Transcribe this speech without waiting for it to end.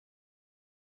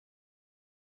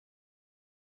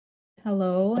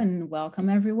Hello and welcome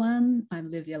everyone.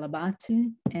 I'm Livia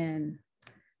Labate and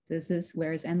this is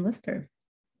Where is Anne Lister?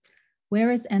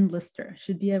 Where is Anne Lister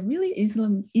should be a really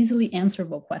easily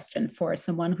answerable question for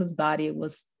someone whose body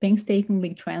was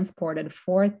painstakingly transported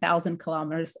 4,000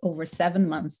 kilometers over 7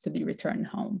 months to be returned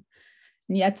home.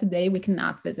 And yet today we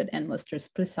cannot visit Anne Lister's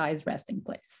precise resting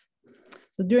place.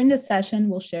 So during this session,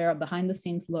 we'll share a behind the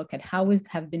scenes look at how we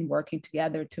have been working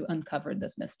together to uncover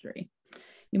this mystery.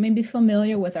 You may be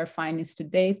familiar with our findings to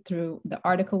date through the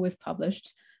article we've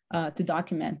published to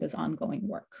document this ongoing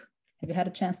work. Have you had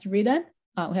a chance to read it?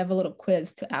 We have a little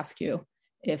quiz to ask you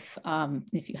if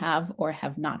you have or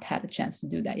have not had a chance to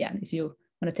do that yet. If you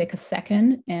want to take a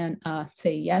second and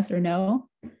say yes or no,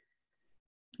 you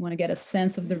want to get a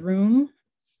sense of the room.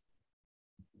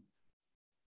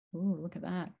 Ooh, look at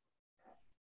that.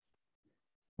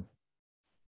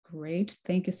 Great,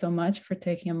 thank you so much for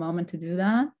taking a moment to do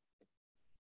that.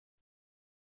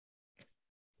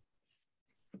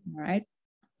 All right,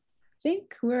 I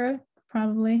think we're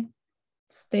probably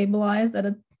stabilized at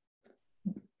a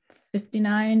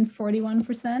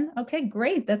 59-41%. Okay,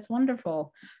 great, that's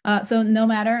wonderful. So no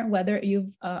matter whether you've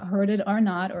heard it or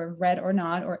not, or read or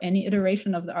not, or any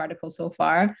iteration of the article so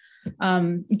far,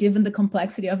 given the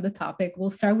complexity of the topic, we'll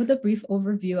start with a brief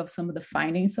overview of some of the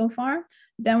findings so far.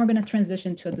 Then we're going to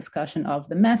transition to a discussion of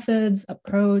the methods,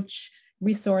 approach,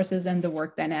 resources, and the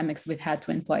work dynamics we've had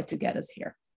to employ to get us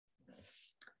here.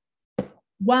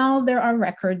 While there are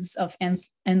records of Anne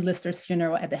Lister's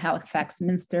funeral at the Halifax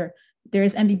Minster, there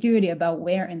is ambiguity about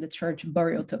where in the church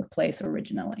burial took place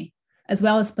originally, as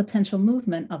well as potential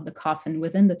movement of the coffin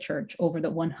within the church over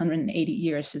the 180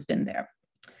 years she's been there.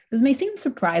 This may seem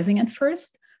surprising at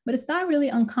first, but it's not really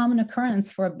uncommon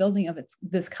occurrence for a building of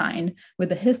this kind with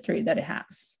the history that it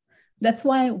has. That's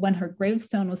why when her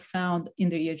gravestone was found in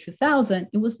the year 2000,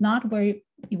 it was not where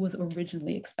it was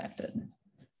originally expected.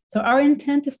 So our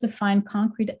intent is to find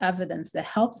concrete evidence that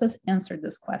helps us answer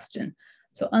this question.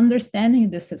 So understanding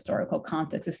this historical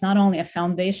context is not only a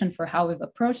foundation for how we've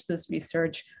approached this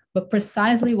research, but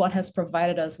precisely what has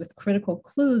provided us with critical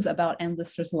clues about Anne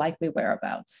Lister's likely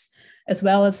whereabouts, as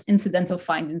well as incidental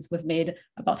findings we've made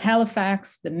about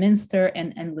Halifax, the Minster,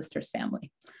 and Anne Lister's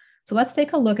family. So let's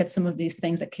take a look at some of these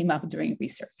things that came up during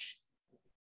research.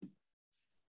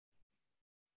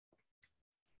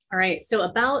 All right, so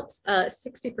about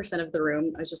 60% of the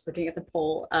room, I was just looking at the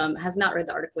poll, has not read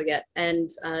the article yet. And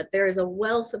there is a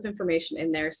wealth of information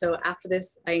in there. So after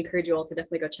this, I encourage you all to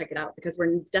definitely go check it out because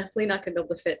we're definitely not gonna be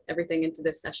able to fit everything into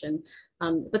this session.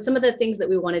 But some of the things that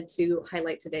we wanted to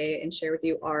highlight today and share with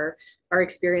you are our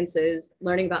experiences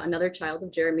learning about another child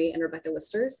of Jeremy and Rebecca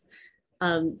Lister's,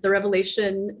 the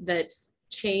revelation that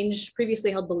changed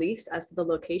previously held beliefs as to the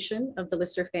location of the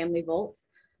Lister family vault,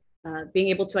 being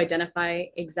able to identify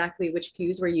exactly which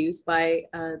pews were used by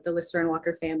the Lister and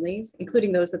Walker families,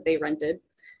 including those that they rented.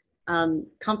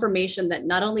 Confirmation that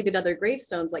not only did other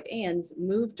gravestones like Anne's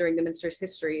move during the Minster's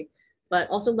history, but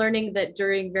also learning that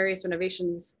during various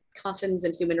renovations, coffins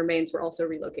and human remains were also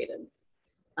relocated.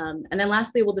 And then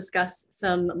lastly, we'll discuss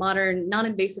some modern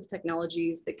non-invasive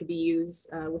technologies that could be used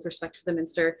with respect to the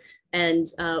Minster and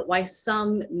why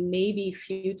some may be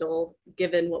futile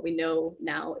given what we know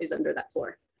now is under that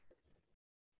floor.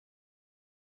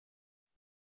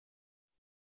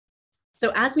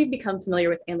 So as we've become familiar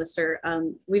with Anne Lister,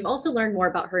 we've also learned more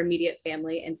about her immediate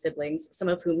family and siblings, some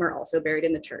of whom are also buried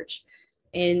in the church.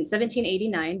 In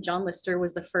 1789, John Lister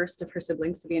was the first of her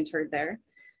siblings to be interred there.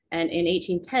 And in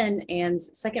 1810,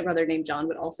 Anne's second brother named John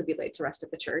would also be laid to rest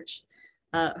at the church.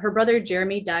 Her brother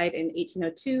Jeremy died in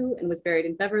 1802 and was buried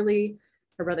in Beverley.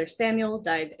 Her brother Samuel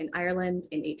died in Ireland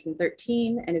in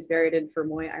 1813 and is buried in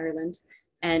Fermoy, Ireland.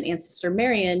 And Anne's sister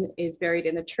Marion is buried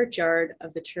in the churchyard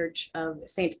of the Church of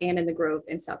St. Anne in the Grove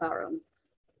in South Aron.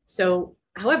 So,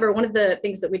 however, one of the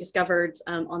things that we discovered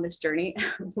on this journey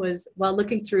was while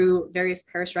looking through various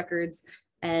parish records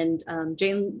and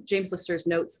James Lister's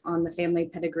notes on the family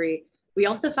pedigree, we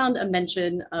also found a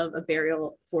mention of a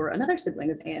burial for another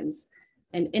sibling of Anne's,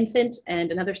 an infant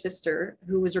and another sister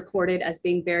who was recorded as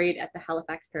being buried at the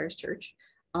Halifax Parish Church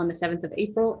on the 7th of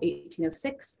April,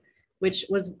 1806, which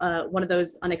was one of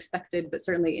those unexpected but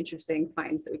certainly interesting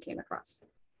finds that we came across.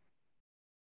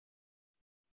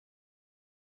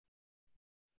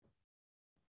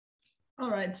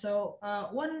 All right, so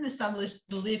one established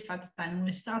belief at the time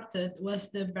we started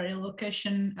was the burial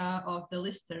location of the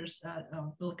Listers.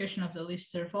 The location of the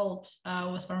Lister vault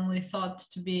was formerly thought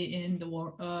to be in the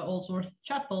Oldsworth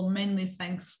Chapel, mainly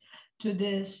thanks to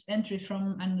this entry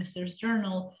from Anne Lister's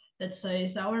journal that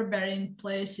says our burying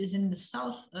place is in the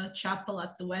south chapel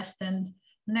at the west end,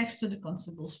 next to the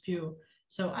constable's pew.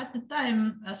 So at the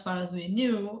time, as far as we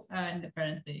knew, and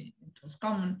apparently it was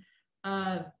common,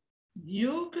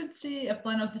 you could see a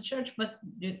plan of the church, but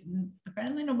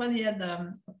apparently nobody had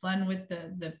a plan with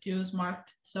the pews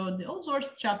marked. So the Old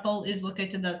Swords Chapel is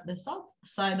located at the south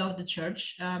side of the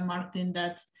church, marked in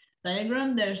that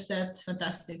diagram. There's that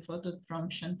fantastic photo from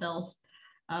Chantel's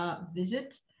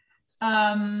visit.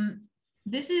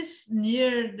 This is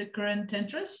near the current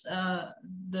entrance,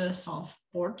 the south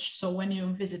porch. So when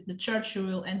you visit the church, you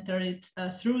will enter it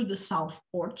through the south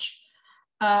porch.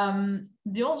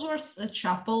 The Oldsworth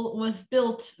Chapel was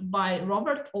built by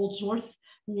Robert Oldsworth,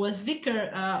 who was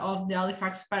vicar of the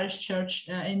Halifax Parish Church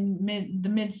in the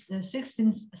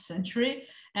mid-16th century,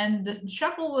 and the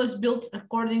chapel was built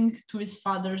according to his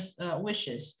father's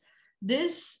wishes.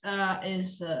 This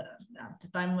is at the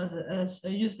time was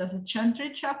used as a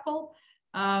chantry chapel,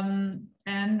 and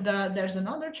there's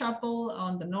another chapel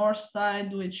on the north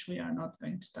side, which we are not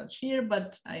going to touch here,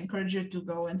 but I encourage you to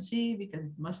go and see because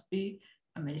it must be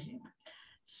amazing.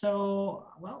 So,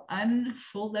 well, I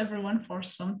fooled everyone for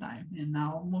some time, and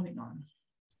now moving on.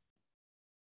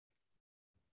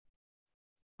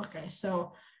 Okay,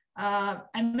 so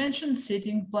I mentioned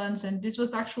seating plans, and this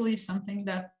was actually something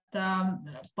that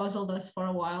puzzled us for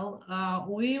a while.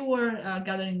 We were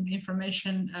gathering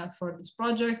information for this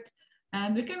project,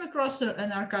 and we came across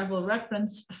an archival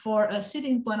reference for a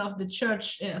seating plan of the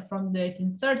church from the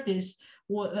 1830s,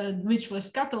 which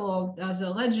was catalogued as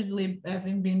allegedly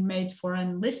having been made for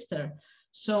Anne Lister.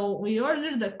 So we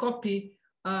ordered a copy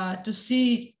to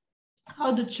see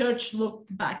how the church looked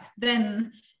back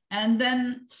then, and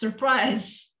then,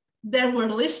 surprise, there were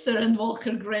Lister and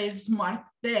Walker graves marked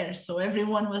there. So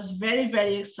everyone was very,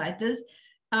 very excited.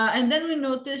 And then we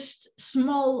noticed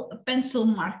small pencil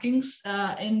markings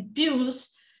in pews.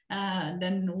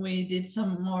 Then we did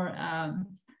some more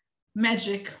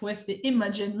magic with the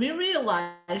image, and we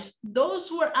realized those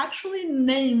were actually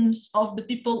names of the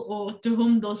people to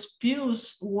whom those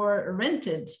pews were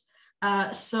rented.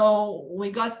 So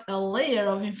we got a layer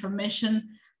of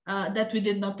information that we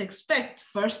did not expect.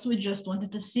 First, we just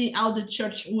wanted to see how the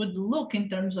church would look in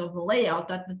terms of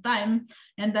layout at the time.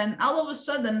 And then all of a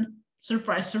sudden,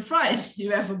 surprise, surprise,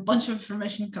 you have a bunch of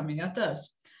information coming at us.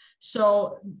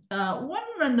 So one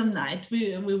random night,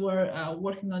 we were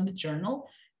working on the journal,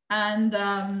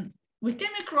 and we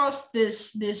came across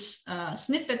this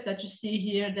snippet that you see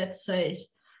here that says,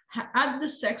 at the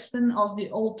sexton of the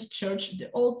old church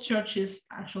is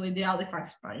actually the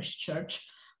Halifax Parish Church,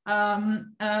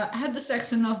 had the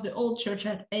sexton of the old church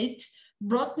at 8,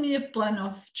 brought me a plan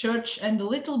of church and a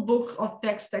little book of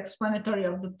text explanatory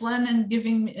of the plan and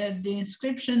giving me the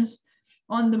inscriptions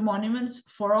on the monuments,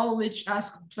 for all which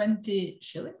asked 20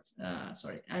 shillings.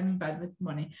 Sorry, I'm bad with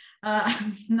money.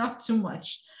 Not too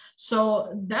much.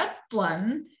 So that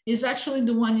plan is actually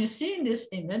the one you see in this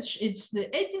image. It's the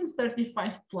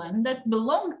 1835 plan that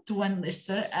belonged to Anne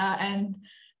Lister, and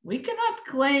we cannot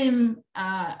claim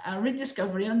a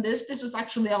rediscovery on this. This was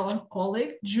actually our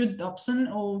colleague, Jude Dobson,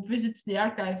 who visits the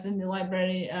archives in the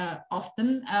library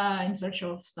often in search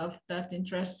of stuff that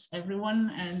interests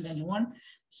everyone and anyone.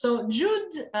 So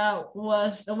Jude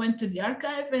went to the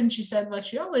archive, and she said what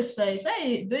she always says,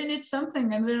 hey, do you need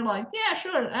something? And we're like, yeah,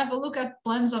 sure, have a look at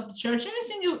plans of the church.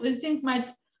 Anything you think might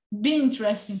be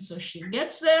interesting. So she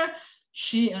gets there,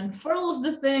 she unfurls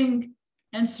the thing,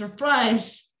 and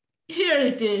surprise, here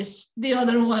it is, the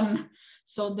other one.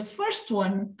 So the first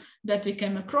one that we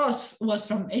came across was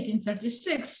from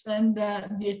 1836, and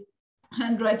the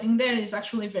handwriting there is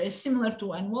actually very similar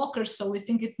to Anne Walker's, so we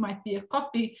think it might be a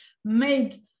copy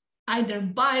made either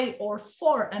by or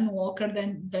for Anne Walker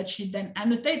that she then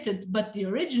annotated, but the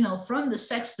original from the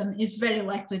sexton is very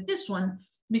likely this one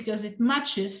because it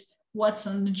matches what's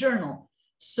on the journal.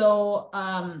 So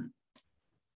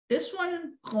this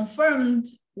one confirmed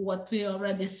what we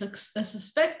already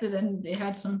suspected, and they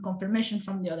had some confirmation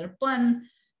from the other plan,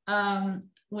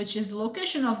 which is the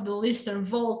location of the Lister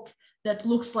vault that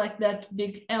looks like that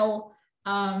big L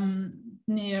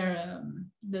near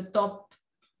the top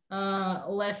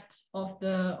left of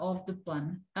the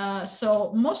plan.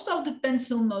 So most of the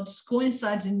pencil notes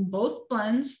coincides in both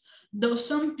plans, though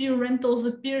some pew rentals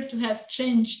appear to have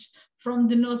changed from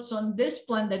the notes on this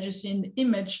plan that you see in the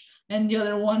image and the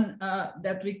other one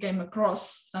that we came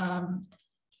across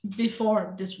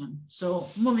before this one. So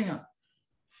moving on.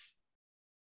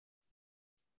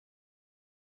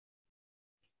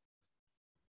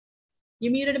 You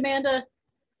muted, Amanda.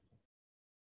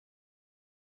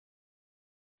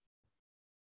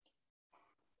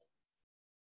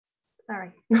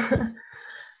 Sorry.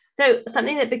 So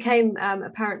something that became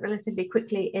apparent relatively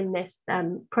quickly in this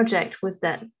project was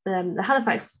that the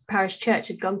Halifax Parish Church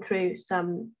had gone through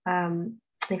some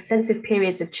extensive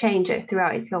periods of change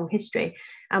throughout its long history.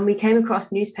 And we came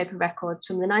across newspaper records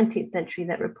from the 19th century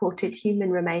that reported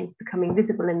human remains becoming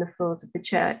visible in the floors of the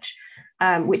church,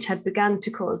 which had begun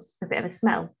to cause a bit of a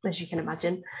smell, as you can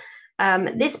imagine.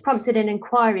 This prompted an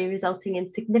inquiry resulting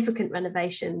in significant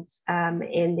renovations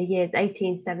in the years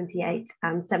 1878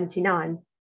 and 79.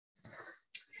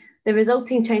 The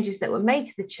resulting changes that were made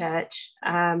to the church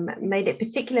made it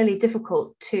particularly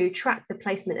difficult to track the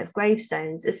placement of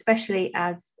gravestones, especially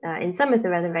as in some of the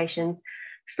renovations,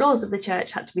 floors of the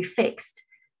church had to be fixed,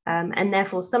 and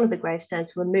therefore some of the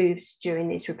gravestones were moved during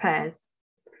these repairs.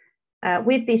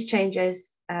 With these changes,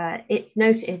 it's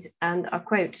noted, and I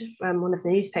quote from one of the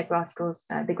newspaper articles,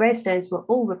 the gravestones were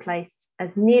all replaced as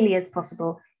nearly as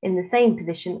possible in the same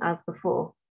position as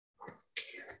before.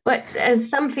 But as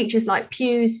some features like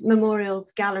pews,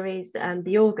 memorials, galleries, and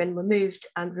the organ were moved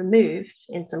and removed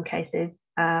in some cases,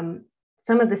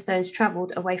 some of the stones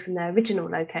travelled away from their original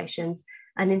locations,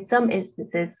 and in some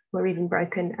instances were even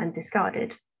broken and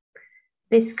discarded.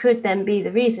 This could then be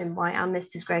the reason why Anne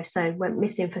Lister's gravestone went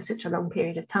missing for such a long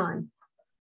period of time.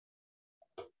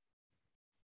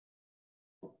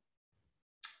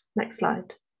 Next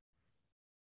slide.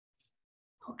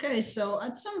 Okay, so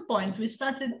at some point we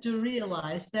started to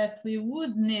realize that we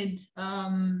would need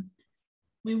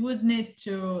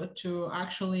to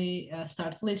actually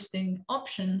start listing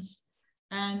options,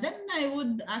 and then I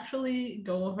would actually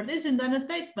go over this and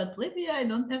annotate. But Livia, I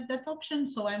don't have that option,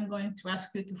 so I'm going to ask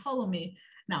you to follow me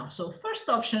now. So first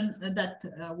option that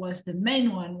was the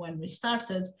main one when we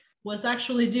started was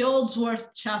actually the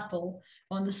Oldsworth Chapel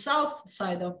on the south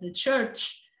side of the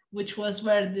church, which was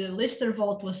where the Lister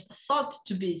vault was thought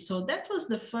to be. So that was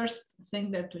the first thing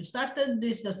that we started.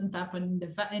 This doesn't happen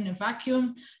in a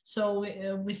vacuum. So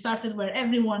we started where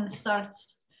everyone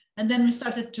starts, and then we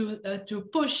started to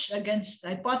push against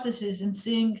hypotheses and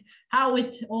seeing how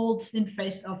it holds in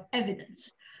face of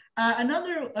evidence.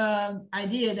 Another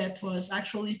idea that was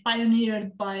actually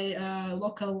pioneered by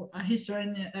local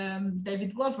historian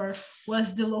David Glover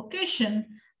was the location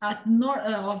at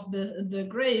of the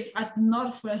grave at the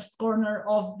northwest corner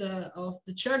of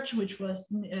the church, which was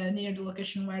near the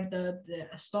location where the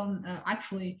stone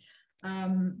actually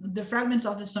the fragments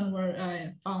of the stone were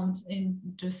found in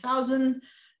 2000.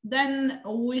 Then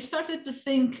we started to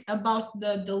think about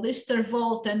the Lister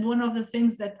vault, and one of the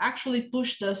things that actually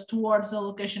pushed us towards a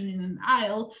location in an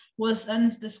aisle was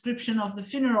Anne's description of the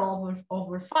funeral of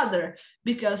her father,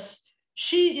 because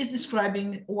she is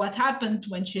describing what happened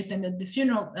when she attended the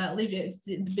funeral. Livia, it's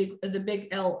the big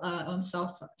L on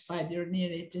south side, you're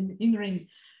near it in green.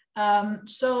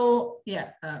 So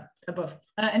yeah, above.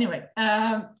 Anyway,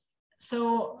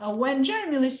 so when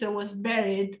Jeremy Lister was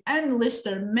buried, Anne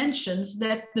Lister mentions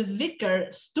that the vicar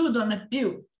stood on a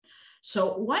pew.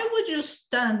 So why would you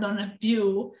stand on a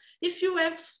pew if you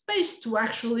have space to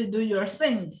actually do your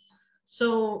thing?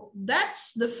 So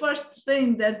that's the first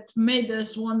thing that made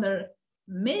us wonder,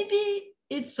 maybe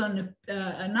it's on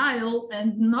an aisle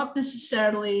and not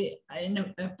necessarily in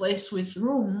a place with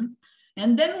room.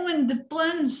 And then when the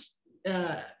plans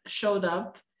showed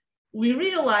up, we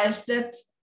realized that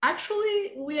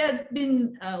actually we had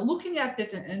been looking at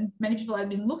it, and many people had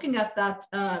been looking at that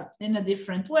in a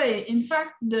different way. In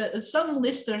fact, some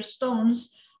Lister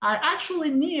stones are actually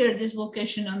near this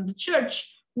location on the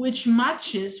church, which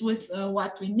matches with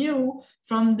what we knew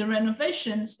from the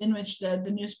renovations, in which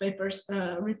the newspapers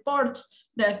report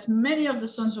that many of the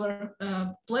stones were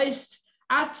placed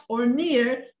at or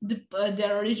near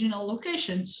their original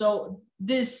location. So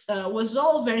this was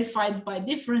all verified by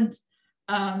different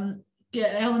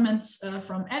elements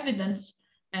from evidence,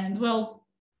 and well,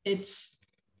 it's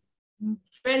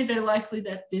very, very likely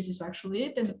that this is actually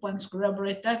it, and the plans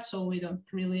corroborate that, so we don't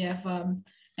really have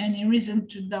any reason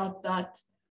to doubt that,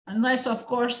 unless of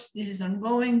course this is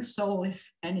ongoing. So if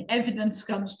any evidence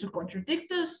comes to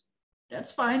contradict us,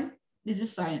 that's fine, this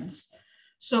is science.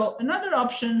 So another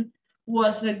option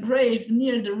was a grave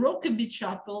near the Rokeby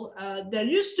Chapel. There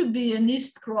used to be an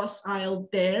East Cross aisle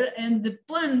there, and the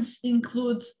plans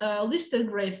include a Lister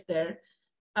grave there.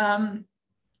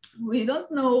 We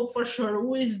don't know for sure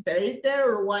who is buried there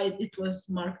or why it was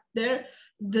marked there.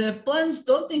 The plans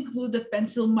don't include a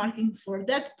pencil marking for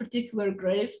that particular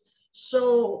grave,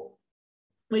 so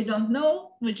we don't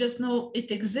know. We just know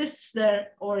it exists there,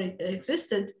 or it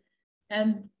existed,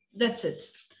 and that's it.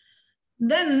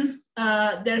 Then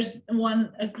there's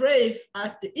a grave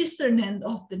at the eastern end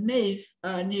of the nave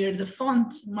near the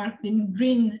font marked in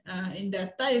green in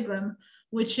that diagram,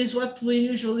 which is what we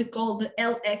usually call the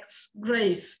LX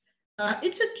grave.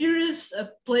 It's a curious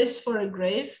place for a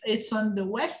grave. It's on the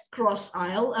west cross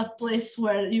aisle, a place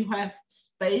where you have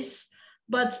space,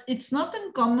 but it's not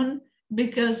uncommon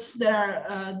because there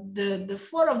are, the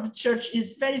floor of the church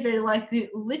is very, very likely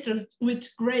littered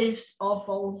with graves of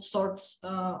all sorts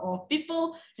of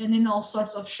people and in all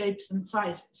sorts of shapes and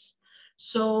sizes.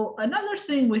 So another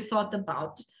thing we thought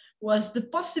about was the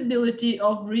possibility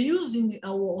of reusing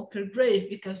a Walker grave,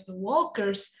 because the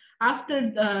Walkers,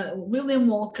 after William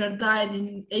Walker died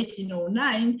in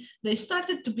 1809, they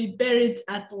started to be buried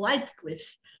at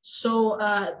Lightcliffe. So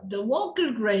the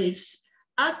Walker graves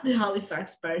at the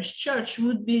Halifax Parish Church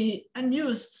would be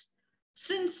unused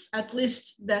since at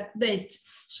least that date.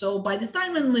 So by the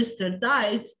time Lister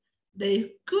died,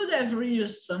 they could have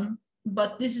reused some,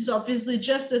 but this is obviously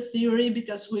just a theory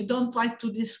because we don't like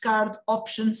to discard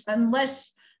options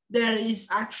unless there is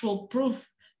actual proof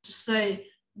to say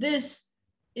this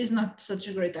is not such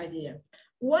a great idea.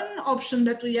 One option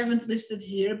that we haven't listed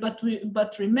here, but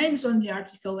remains on the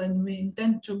article and we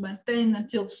intend to maintain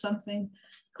until something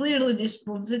clearly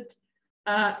disproves it,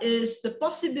 is the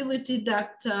possibility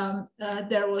that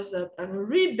there was a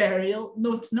reburial,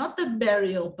 not a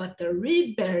burial, but a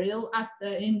reburial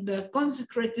in the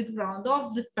consecrated ground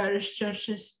of the parish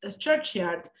church's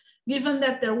churchyard, given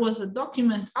that there was a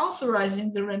document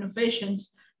authorizing the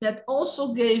renovations that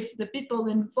also gave the people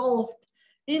involved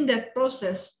in that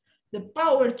process the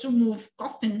power to move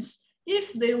coffins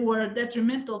if they were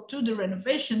detrimental to the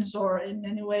renovations or in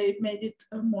any way made it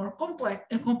more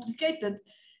complicated.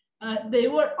 They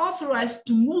were authorized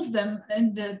to move them,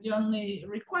 and the only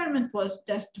requirement was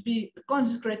just to be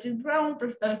consecrated ground,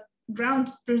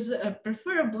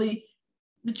 preferably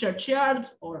the churchyard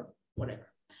or whatever.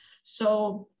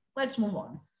 So let's move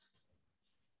on.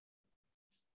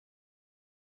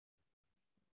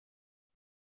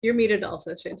 You're muted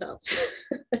also, Chantal.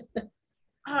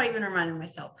 Oh, I even reminded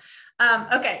myself.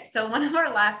 Okay, so one of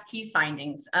our last key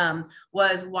findings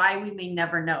was why we may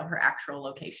never know her actual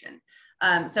location.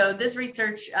 So this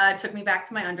research took me back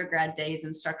to my undergrad days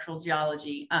in structural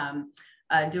geology,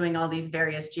 doing all these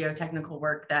various geotechnical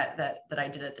work that I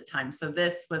did at the time. So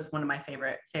this was one of my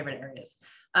favorite areas.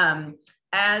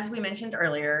 As we mentioned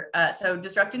earlier, so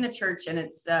disrupting the church and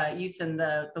its use in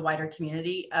the wider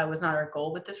community was not our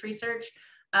goal with this research.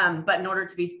 But in order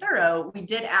to be thorough, we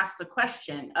did ask the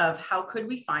question of how could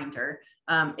we find her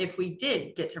if we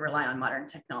did get to rely on modern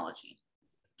technology.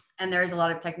 And there is a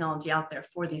lot of technology out there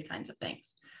for these kinds of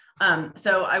things.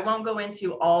 So I won't go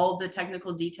into all the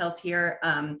technical details here,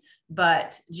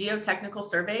 but geotechnical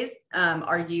surveys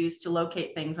are used to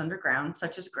locate things underground,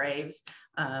 such as graves,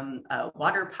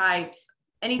 water pipes,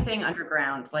 anything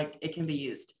underground, like it can be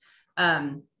used.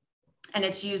 And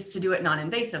it's used to do it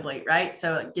non-invasively, right?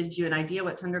 So it gives you an idea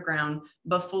what's underground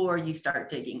before you start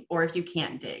digging, or if you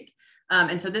can't dig.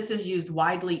 And so this is used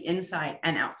widely inside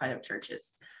and outside of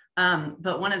churches.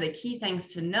 But one of the key things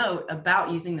to note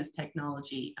about using this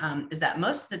technology is that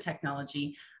most of the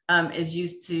technology is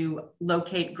used to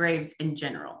locate graves in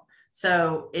general.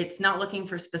 So it's not looking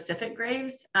for specific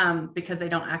graves because they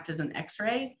don't act as an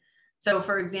X-ray. So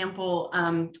for example,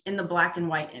 in the black and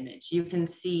white image, you can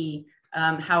see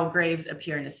how graves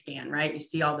appear in a scan, right? You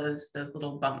see all those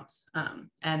little bumps,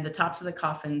 and the tops of the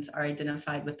coffins are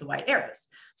identified with the white arrows.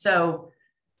 So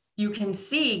you can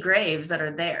see graves that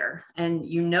are there, and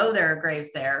you know there are graves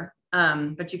there,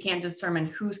 but you can't determine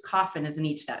whose coffin is in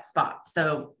each that spot.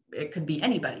 So it could be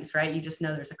anybody's, right? You just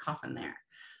know there's a coffin there.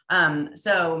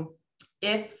 So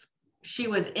if she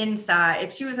was inside,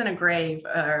 if she was in a grave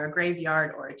or a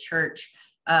graveyard or a church,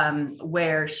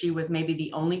 where she was maybe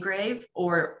the only grave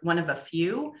or one of a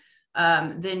few,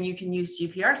 then you can use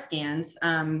GPR scans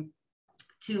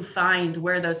to find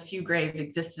where those few graves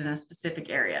existed in a specific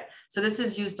area. So this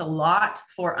is used a lot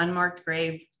for unmarked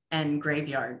graves and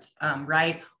graveyards,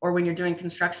 right? Or when you're doing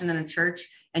construction in a church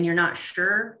and you're not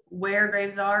sure where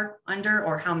graves are under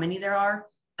or how many there are,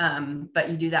 but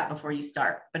you do that before you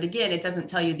start. But again, it doesn't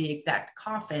tell you the exact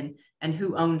coffin and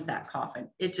who owns that coffin.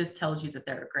 It just tells you that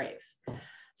there are graves.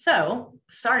 So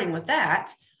starting with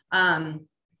that,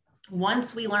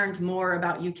 once we learned more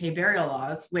about UK burial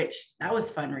laws, which that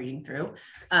was fun reading through,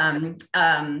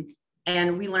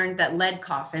 and we learned that lead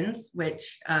coffins,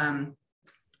 which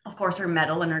of course are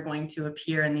metal and are going to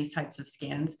appear in these types of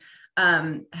scans,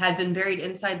 had been buried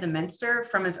inside the Minster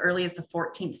from as early as the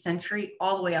 14th century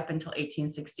all the way up until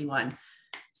 1861.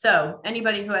 So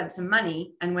anybody who had some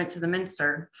money and went to the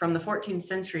Minster from the 14th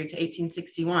century to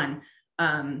 1861,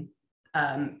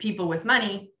 people with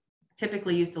money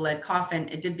typically used a lead coffin.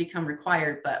 It did become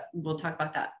required, but we'll talk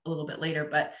about that a little bit later.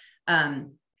 But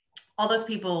all those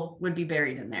people would be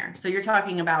buried in there. So you're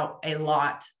talking about a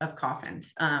lot of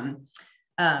coffins.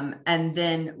 And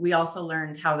then we also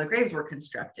learned how the graves were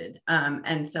constructed.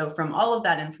 And so from all of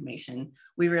that information,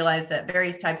 we realized that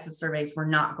various types of surveys were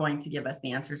not going to give us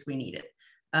the answers we needed.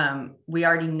 We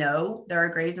already know there are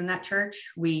graves in that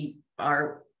church. We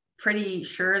are pretty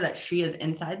sure that she is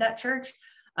inside that church,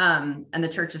 and the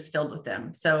church is filled with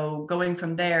them. So going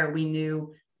from there, we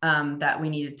knew that we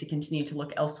needed to continue to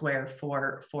look elsewhere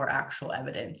for actual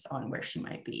evidence on where she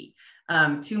might be.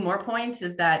 2 more points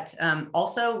is that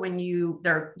also when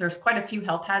there's quite a few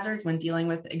health hazards when dealing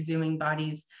with exhuming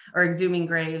bodies or exhuming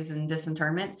graves and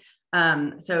disinterment.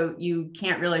 So you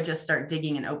can't really just start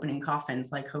digging and opening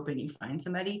coffins like hoping you find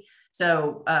somebody.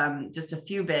 So just a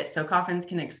few bits. So coffins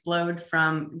can explode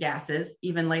from gases.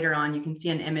 Even later on, you can see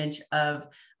an image of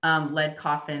lead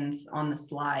coffins on the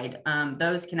slide.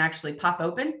 Those can actually pop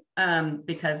open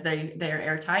because they are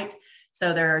airtight.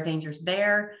 So there are dangers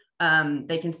there.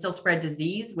 They can still spread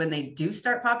disease when they do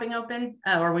start popping open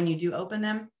or when you do open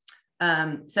them.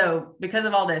 So because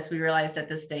of all this, we realized at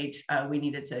this stage we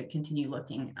needed to continue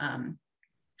looking,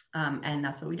 and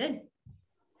that's what we did.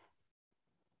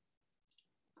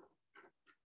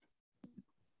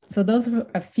 So those are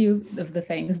a few of the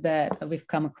things that we've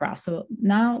come across. So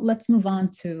now let's move on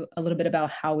to a little bit about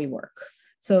how we work.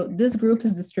 So this group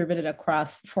is distributed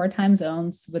across 4 time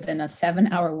zones within a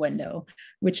 7-hour window,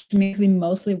 which means we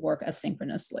mostly work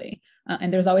asynchronously.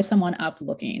 And there's always someone up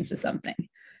looking into something.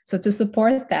 So to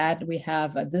support that, we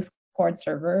have a Discord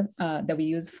server that we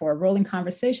use for rolling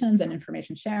conversations and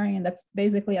information sharing. And that's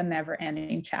basically a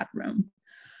never-ending chat room.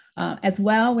 As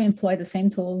well, we employ the same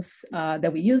tools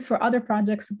that we use for other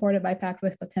projects supported by Packed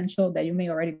with Potential that you may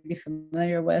already be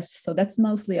familiar with. So that's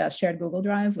mostly a shared Google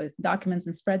Drive with documents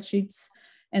and spreadsheets.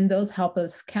 And those help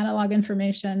us catalog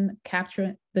information,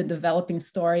 capture the developing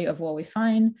story of what we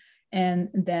find, and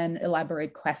then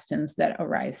elaborate questions that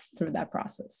arise through that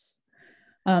process.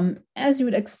 As you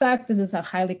would expect, this is a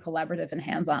highly collaborative and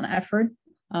hands-on effort.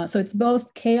 So it's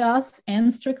both chaos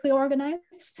and strictly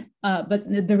organized, but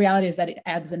the reality is that it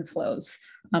ebbs and flows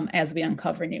as we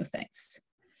uncover new things.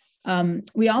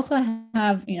 We also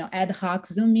have ad hoc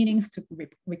Zoom meetings to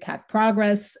recap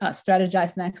progress,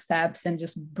 strategize next steps, and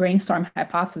just brainstorm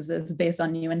hypotheses based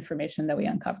on new information that we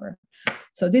uncover.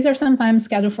 So these are sometimes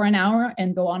scheduled for an hour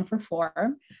and go on for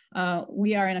 4.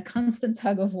 We are in a constant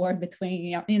tug of war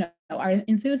between our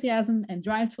enthusiasm and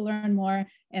drive to learn more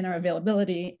and our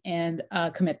availability and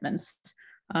commitments.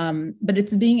 But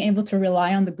it's being able to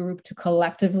rely on the group to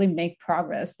collectively make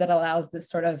progress that allows this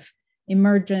sort of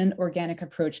emergent organic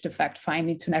approach to fact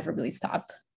finding to never really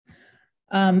stop.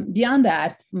 Beyond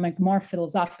that, like more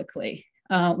philosophically,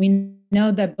 we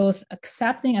know that both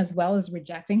accepting as well as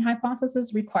rejecting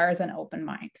hypotheses requires an open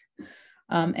mind.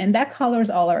 And that colors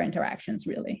all our interactions,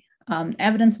 really.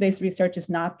 Evidence-based research is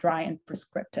not dry and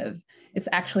prescriptive. It's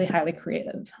actually highly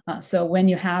creative. So when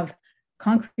you have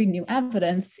concrete new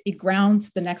evidence, it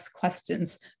grounds the next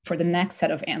questions for the next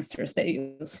set of answers that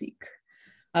you'll seek,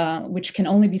 which can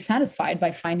only be satisfied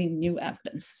by finding new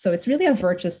evidence. So it's really a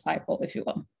virtuous cycle, if you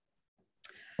will.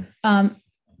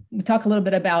 We talk a little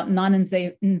bit about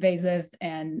non-invasive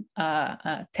and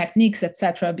techniques, et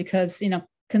cetera, because,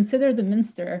 consider the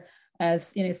Minster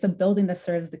as, it's a building that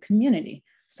serves the community.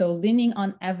 So leaning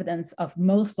on evidence of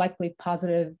most likely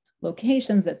positive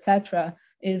locations, et cetera,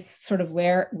 is sort of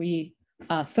where we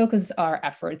focus our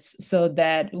efforts so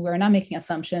that we're not making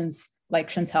assumptions. Like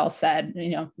Chantal said,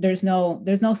 there's no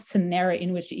scenario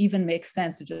in which it even makes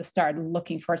sense to just start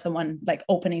looking for someone, like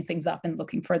opening things up and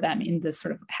looking for them in this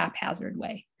sort of haphazard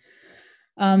way.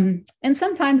 And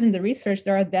sometimes in the research,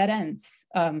 there are dead ends,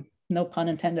 no pun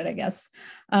intended, I guess,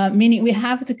 meaning we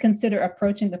have to consider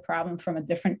approaching the problem from a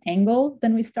different angle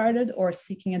than we started or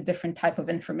seeking a different type of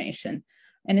information.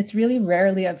 And it's really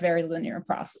rarely a very linear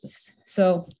process.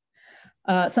 So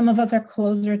some of us are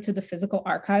closer to the physical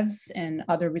archives and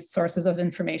other resources of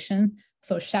information.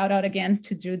 So shout out again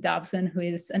to Drew Dobson, who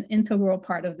is an integral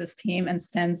part of this team and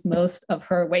spends most of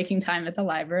her waking time at the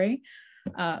library.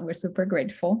 We're super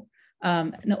grateful.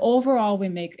 And overall, we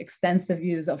make extensive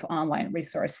use of online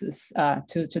resources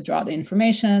to draw the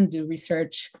information, do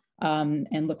research,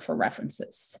 and look for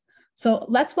references. So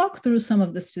let's walk through some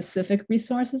of the specific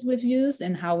resources we've used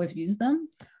and how we've used them.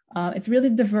 It's really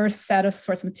a diverse set of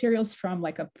source materials from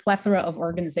like a plethora of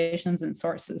organizations and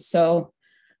sources. So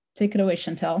take it away,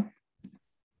 Chantal.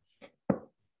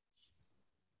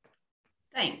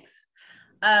 Thanks.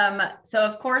 So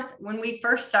of course, when we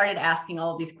first started asking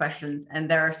all of these questions, and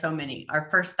there are so many, our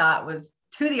first thought was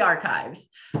to the archives.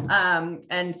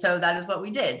 And so that is what we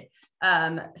did.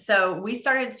 So we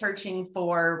started searching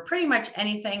for pretty much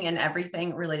anything and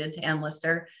everything related to Ann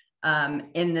Lister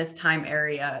in this time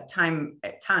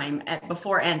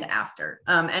before and after.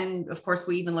 And of course,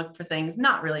 we even looked for things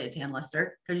not related to Ann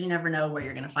Lister, because you never know where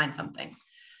you're going to find something.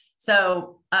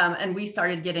 So, and we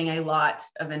started getting a lot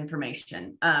of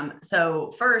information.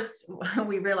 So first,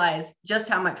 we realized just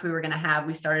how much we were going to have.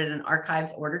 We started an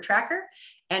archives order tracker,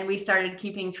 and we started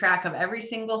keeping track of every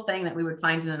single thing that we would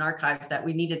find in an archives that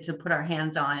we needed to put our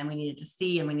hands on, and we needed to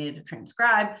see, and we needed to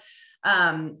transcribe.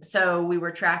 So we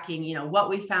were tracking, you know, what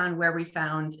we found, where we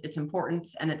found, its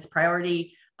importance and its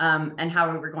priority, and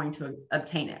how we were going to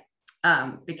obtain it.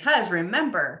 Because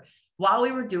remember, while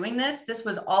we were doing this, this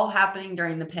was all happening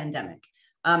during the pandemic.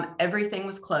 Everything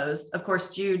was closed. Of course,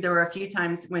 Jude, there were a few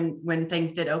times when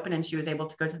things did open and she was able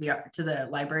to go to the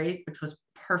library, which was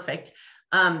perfect.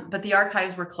 But the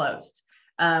archives were closed.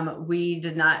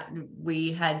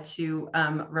 We had to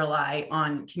rely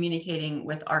on communicating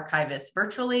with archivists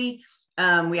virtually.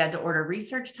 We had to order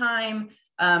research time.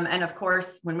 And of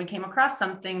course, when we came across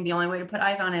something, the only way to put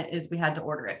eyes on it is we had to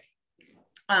order it.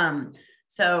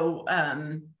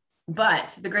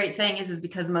 But the great thing is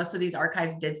because most of these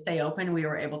archives did stay open, we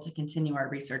were able to continue our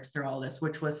research through all this,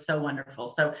 which was so wonderful.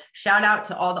 So shout out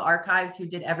to all the archives who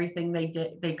did everything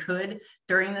they could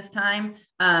during this time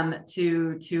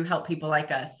to help people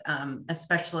like us,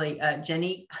 especially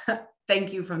Jenny.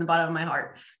 Thank you from the bottom of my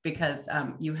heart, because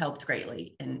you helped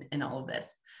greatly in all of this.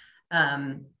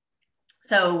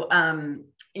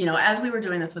 You know, as we were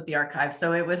doing this with the archives,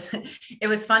 so it was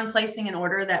fun placing an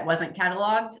order that wasn't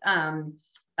cataloged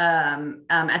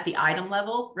at the item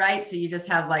level, right? So you just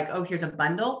have like, oh, here's a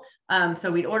bundle.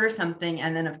 So we'd order something,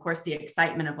 and then of course the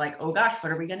excitement of like, oh gosh,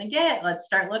 what are we going to get? Let's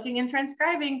start looking and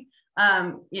transcribing,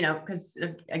 you know, because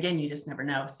again, you just never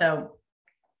know. So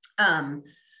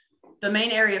the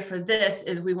main area for this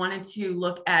is we wanted to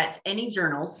look at any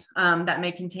journals that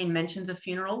may contain mentions of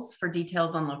funerals for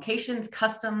details on locations,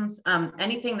 customs,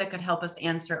 anything that could help us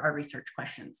answer our research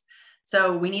questions.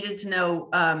 So we needed to know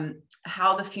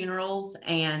how the funerals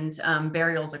and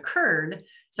burials occurred,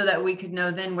 so that we could know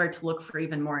then where to look for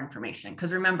even more information.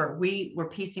 Because remember, we were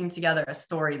piecing together a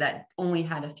story that only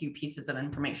had a few pieces of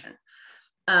information.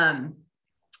 You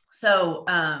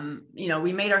know,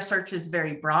 we made our searches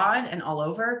very broad and all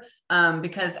over,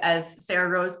 because as Sarah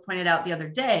Rose pointed out the other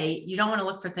day, you don't want to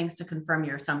look for things to confirm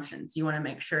your assumptions. You want to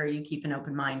make sure you keep an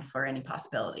open mind for any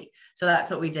possibility. So that's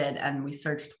what we did. And we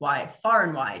searched far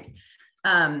and wide.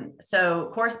 So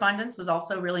correspondence was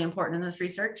also really important in this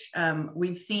research.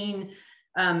 We've seen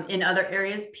in other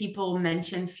areas, people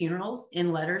mention funerals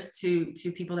in letters to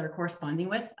people they're corresponding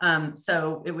with.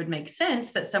 So it would make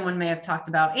sense that someone may have talked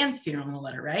about Anne's funeral in the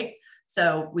letter, right?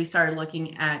 So we started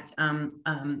looking at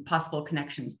possible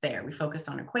connections there. We focused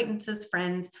on acquaintances,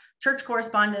 friends, church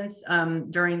correspondence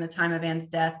during the time of Anne's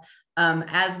death,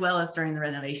 as well as during the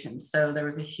renovations. So there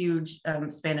was a huge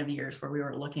span of years where we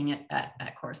were looking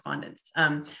at correspondence.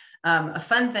 A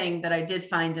fun thing that I did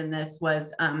find in this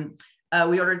was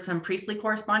we ordered some Priestley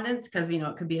correspondence, because, you know,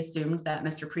 it could be assumed that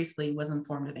Mr. Priestley was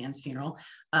informed of Anne's funeral,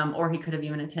 or he could have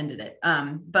even attended it.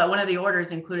 But one of the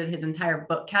orders included his entire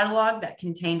book catalog that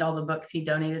contained all the books he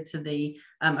donated to the,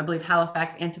 I believe,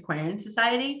 Halifax Antiquarian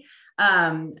Society.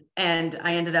 And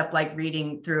I ended up like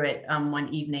reading through it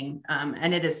one evening,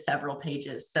 and it is several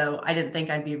pages. So I didn't think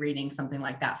I'd be reading something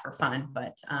like that for fun,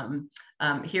 but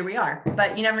here we are.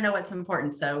 But you never know what's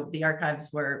important. So the archives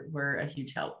were a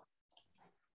huge help.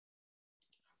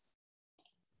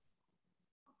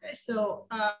 Okay, so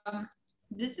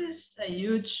this is a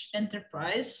huge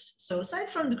enterprise. So aside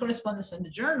from the correspondence and the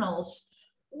journals,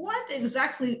 what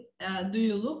exactly do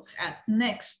you look at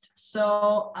next?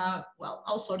 So, well,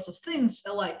 all sorts of things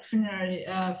like funerary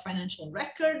financial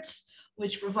records,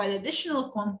 which provide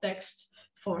additional context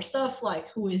for stuff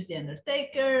like who is the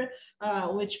undertaker,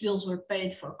 which bills were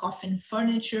paid for coffin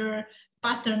furniture,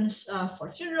 patterns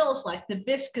for funerals like the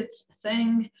biscuits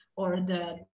thing, or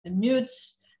the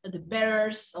mutes, the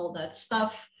bearers, all that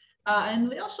stuff. And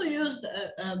we also used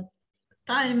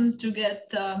time to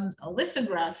get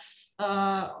lithographs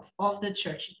of the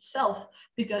church itself,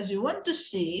 because you want to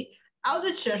see how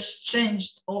the church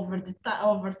changed over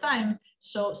time.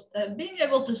 So being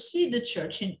able to see the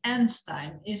church in Anne's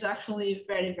time is actually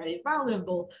very, very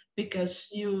valuable, because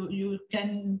you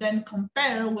can then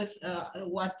compare with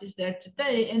what is there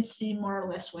today and see more or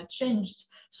less what changed.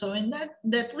 So in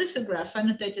that lithograph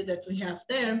annotated that we have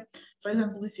there, for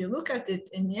example, if you look at it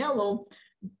in yellow,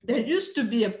 there used to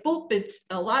be a pulpit,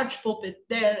 a large pulpit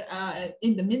there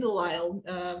in the middle aisle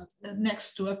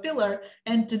next to a pillar,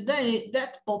 and today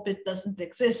that pulpit doesn't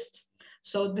exist.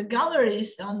 So the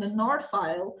galleries on the north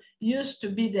aisle used to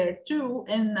be there too,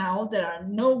 and now there are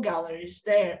no galleries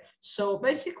there. So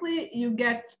basically you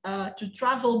get to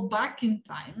travel back in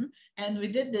time, and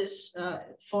we did this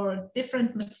for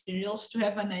different materials to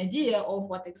have an idea of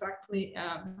what exactly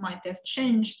might have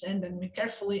changed, and then we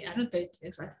carefully annotate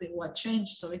exactly what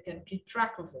changed so we can keep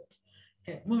track of it.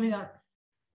 Okay, moving on.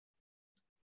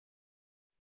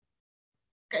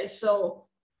 Okay, so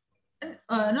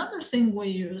another thing we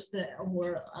used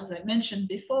were, as I mentioned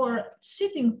before,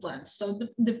 seating plans. So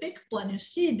the big plan you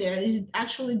see there is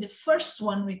actually the first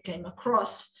one we came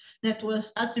across that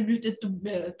was attributed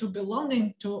to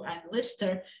belonging to Anne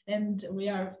Lister, and we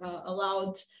are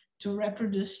allowed to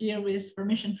reproduce here with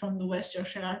permission from the West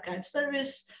Yorkshire Archive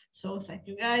Service. So thank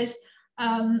you guys.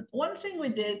 One thing we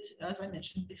did, as I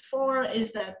mentioned before,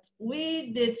 is that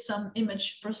we did some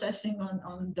image processing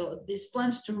on these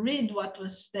plans to read what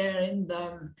was there in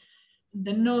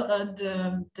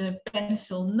the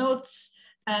pencil notes,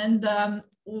 and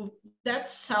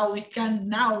that's how we can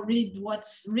now read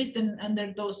what's written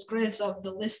under those graves of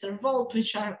the Lister vault,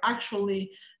 which are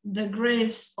actually the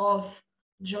graves of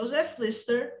Joseph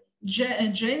Lister,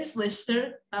 James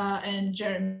Lister, and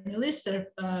Jeremy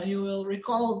Lister. You will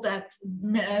recall that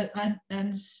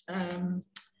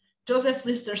Joseph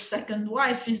Lister's second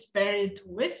wife is buried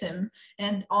with him,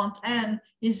 and Aunt Anne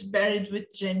is buried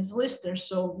with James Lister.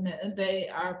 So they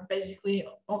are basically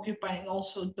occupying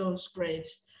also those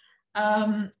graves.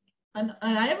 And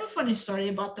I have a funny story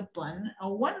about the plan.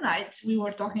 One night we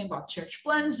were talking about church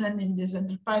plans, and in this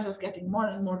enterprise of getting more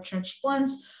and more church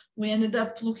plans, we ended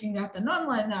up looking at an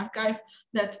online archive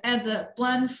that had a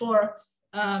plan for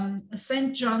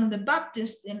St. John the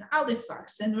Baptist in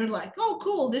Halifax. And we're like, oh,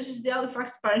 cool, this is the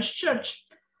Halifax Parish Church.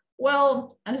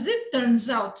 Well, as it turns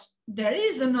out, there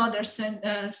is another St.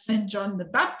 John the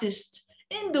Baptist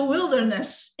in the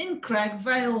wilderness in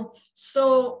Craigvale.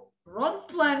 So wrong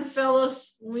plan,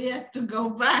 fellows. We had to go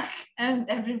back, and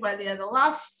everybody had a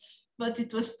laugh. But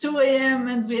it was 2 a.m.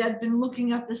 and we had been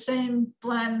looking at the same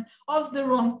plan of the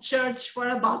wrong church for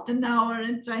about an hour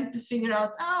and trying to figure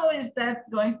out how is that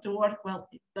going to work. Well,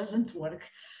 it doesn't work.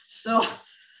 So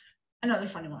another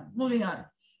funny one. Moving on.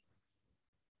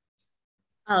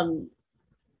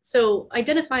 So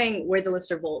identifying where the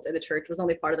Lister vault in the church was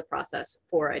only part of the process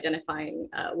for identifying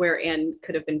where Anne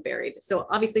could have been buried. So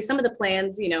obviously some of the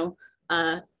plans, you know,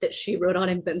 that she wrote on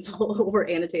in pencil were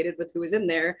annotated with who was in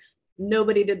there.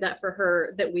 Nobody did that for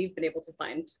her that we've been able to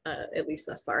find, at least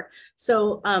thus far.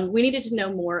 So we needed to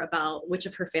know more about which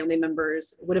of her family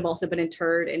members would have also been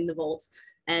interred in the vaults,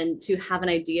 and to have an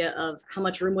idea of how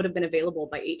much room would have been available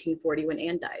by 1840 when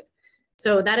Anne died.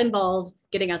 So that involves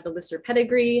getting out the Lister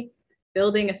pedigree,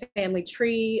 building a family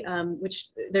tree, which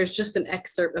there's just an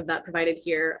excerpt of that provided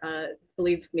here.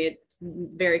 Believe me, it's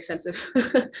very extensive.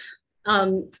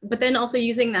 But then also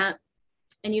using that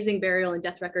and using burial and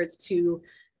death records to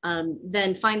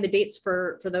then find the dates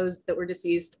for those that were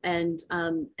deceased, and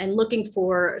looking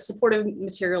for supportive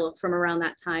material from around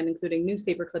that time, including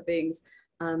newspaper clippings,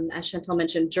 as Chantal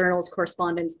mentioned, journals,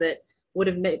 correspondence that would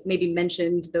have maybe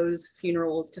mentioned those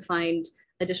funerals, to find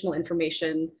additional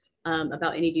information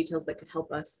about any details that could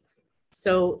help us.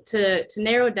 So to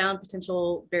narrow down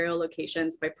potential burial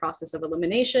locations by process of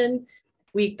elimination,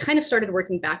 we kind of started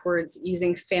working backwards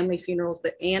using family funerals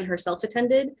that Anne herself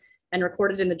attended and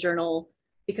recorded in the journal,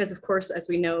 because of course, as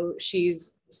we know,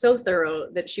 she's so thorough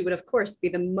that she would of course be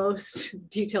the most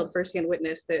detailed firsthand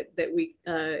witness that we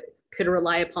could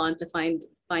rely upon to find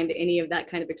any of that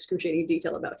kind of excruciating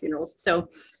detail about funerals. So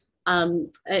an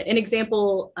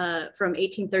example from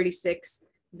 1836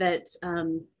 that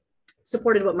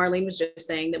supported what Marlene was just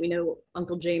saying, that we know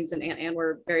Uncle James and Aunt Anne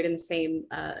were buried in the same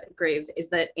grave, is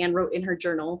that Anne wrote in her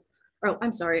journal, oh,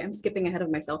 I'm sorry, I'm skipping ahead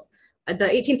of myself. The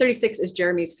 1836 is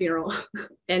Jeremy's funeral,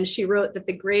 and she wrote that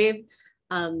the grave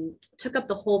took up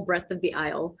the whole breadth of the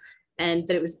aisle, and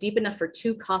that it was deep enough for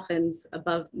 2 coffins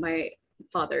above my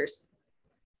father's.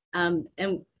 And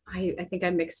I think I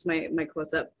mixed my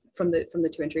quotes up from the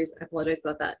 2 entries. I apologize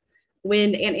about that.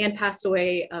 When Aunt Anne passed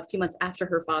away a few months after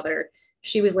her father,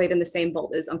 she was laid in the same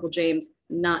vault as Uncle James,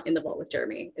 not in the vault with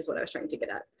Jeremy, is what I was trying to get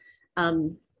at.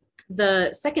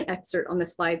 The second excerpt on the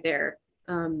slide there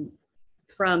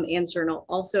from Anne's journal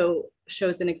also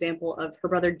shows an example of her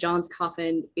brother John's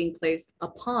coffin being placed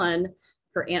upon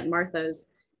her Aunt Martha's,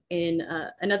 in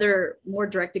another more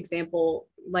direct example,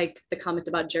 like the comment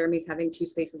about Jeremy's having 2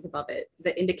 spaces above it,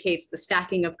 that indicates the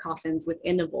stacking of coffins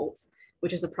within a vault,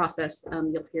 which is a process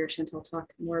you'll hear Chantal talk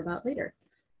more about later.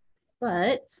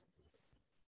 But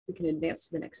we can advance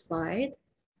to the next slide.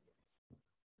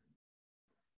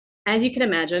 As you can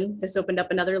imagine, this opened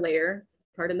up another layer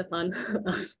pardon the pun,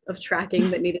 of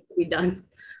tracking that needed to be done.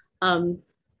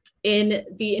 In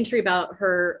the entry about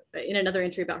her, in another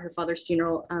entry about her father's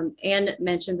funeral, Anne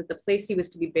mentioned that the place he was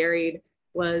to be buried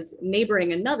was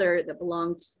neighboring another that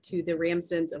belonged to the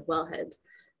Ramsdens of Wellhead.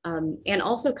 Anne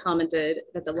also commented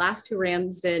that the last two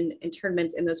Ramsden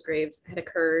internments in those graves had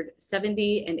occurred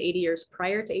 70 and 80 years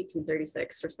prior to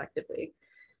 1836, respectively.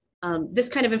 This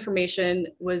kind of information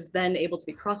was then able to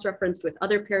be cross-referenced with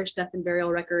other parish death and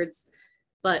burial records,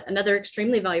 but another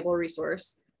extremely valuable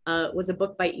resource was a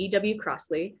book by E.W.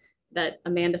 Crossley that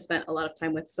Amanda spent a lot of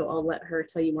time with, so I'll let her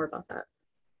tell you more about that.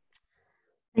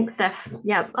 Thanks, Steph.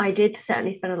 Yeah, I did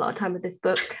certainly spend a lot of time with this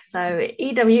book. So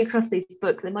E.W. Crossley's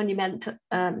book, The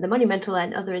Monumental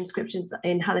and Other Inscriptions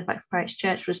in Halifax Parish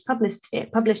Church, was published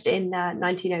in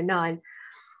 1909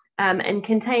 and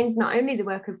contains not only the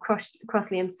work of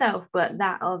Crossley himself, but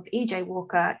that of E.J.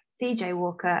 Walker, C.J.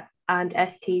 Walker, and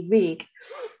S.T. Reig,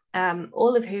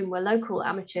 all of whom were local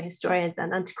amateur historians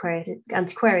and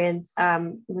antiquarians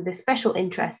with a special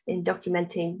interest in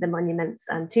documenting the monuments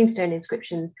and tombstone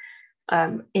inscriptions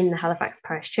in the Halifax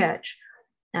Parish Church.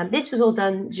 This was all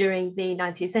done during the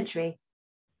 19th century.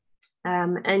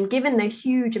 And given the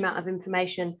huge amount of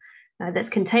information that's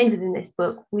contained within this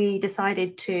book, we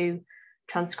decided to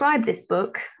transcribe this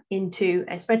book into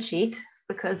a spreadsheet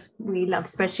because we love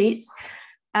spreadsheets.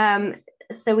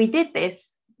 So we did this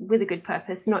with a good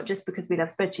purpose, not just because we love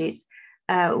spreadsheets.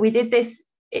 We did this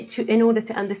in order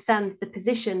to understand the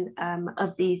position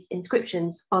of these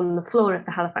inscriptions on the floor of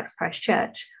the Halifax Parish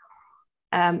Church.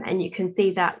 And you can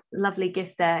see that lovely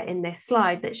GIF there in this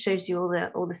slide that shows you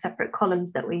all the separate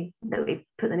columns that we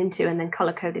put them into, and then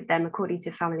color coded them according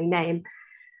to family name,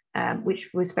 which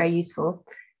was very useful.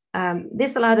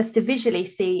 This allowed us to visually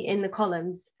see in the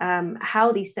columns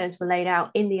how these stones were laid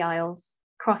out in the aisles,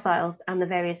 cross aisles, and the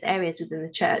various areas within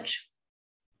the church.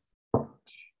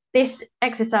 This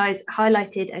exercise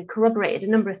highlighted and corroborated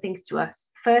a number of things to us.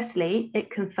 Firstly,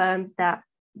 it confirmed that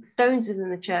stones within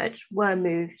the church were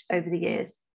moved over the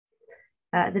years.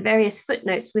 The various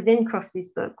footnotes within Crossley's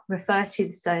book refer to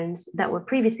the stones that were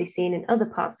previously seen in other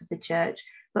parts of the church,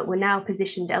 but were now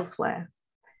positioned elsewhere.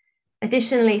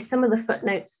 Additionally, some of the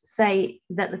footnotes say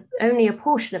that only a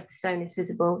portion of the stone is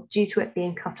visible due to it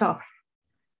being cut off.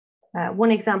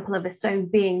 One example of a stone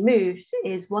being moved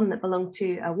is one that belonged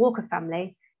to a Walker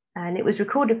family, and it was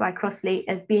recorded by Crossley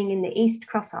as being in the east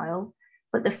cross aisle,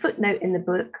 but the footnote in the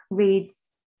book reads,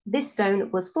 "This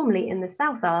stone was formerly in the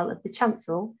south aisle of the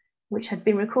chancel, which had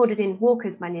been recorded in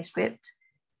Walker's manuscript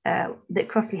that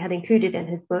Crossley had included in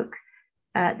his book.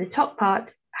 The top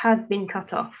part had been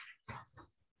cut off."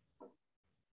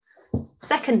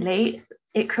 Secondly,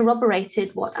 it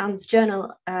corroborated what Anne's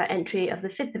journal entry of the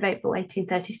 5th of April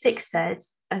 1836 said,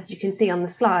 as you can see on the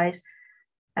slide.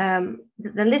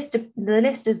 The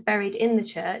listers buried in the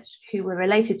church who were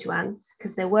related to Anne,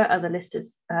 because there were other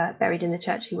listers buried in the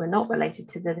church who were not related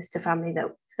to the Lister family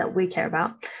that we care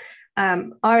about,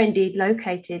 are indeed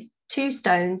located 2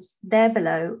 stones there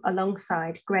below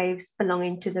alongside graves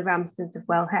belonging to the Ramsdens of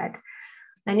Wellhead.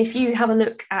 And if you have a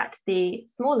look at the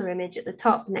smaller image at the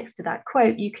top next to that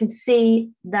quote, you can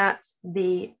see that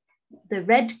the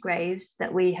red graves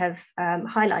that we have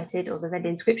highlighted, or the red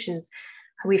inscriptions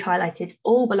we've highlighted,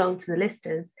 all belong to the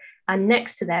listers, and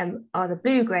next to them are the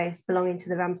blue graves belonging to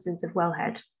the Ramsdens of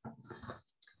Wellhead.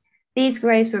 These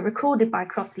graves were recorded by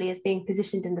Crossley as being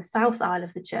positioned in the south aisle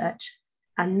of the church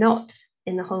and not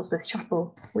in the Holsworth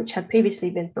Chapel, which had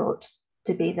previously been thought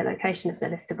to be the location of the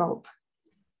Lister vault.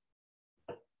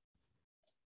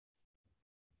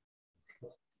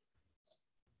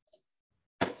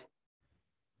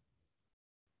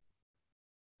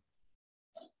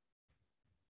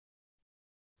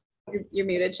 You're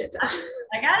muted, shit.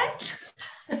 I got it.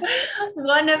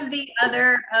 One of the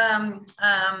other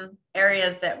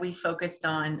areas that we focused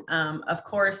on, of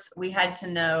course, we had to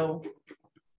know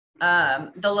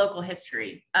the local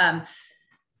history. And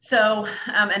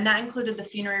that included the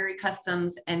funerary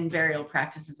customs and burial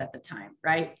practices at the time,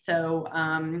 right? So,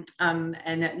 and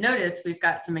notice we've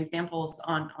got some examples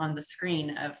on the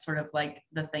screen of sort of like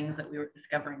the things that we were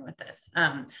discovering with this.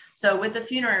 So with the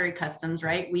funerary customs,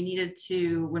 right, we needed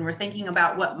to, when we're thinking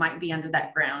about what might be under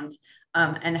that ground,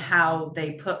 and how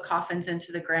they put coffins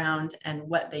into the ground and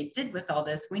what they did with all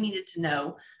this, we needed to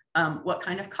know what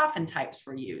kind of coffin types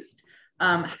were used.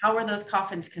 How were those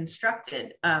coffins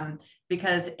constructed?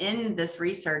 Because in this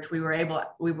research, we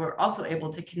were also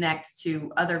able to connect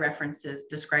to other references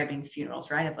describing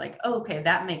funerals, right? Of like, oh, okay,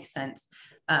 that makes sense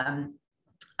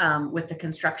with the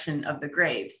construction of the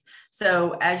graves.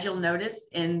 So as you'll notice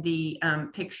in the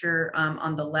picture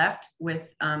on the left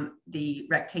with the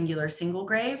rectangular single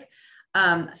grave,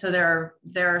 So there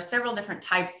are several different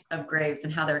types of graves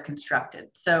and how they're constructed.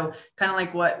 So kind of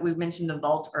like what we mentioned the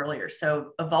vault earlier.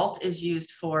 So a vault is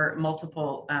used for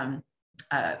multiple,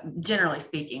 generally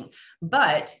speaking,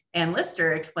 but Ann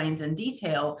Lister explains in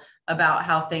detail about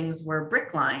how things were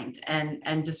brick lined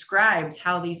and describes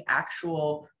how these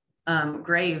actual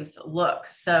graves look.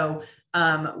 So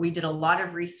we did a lot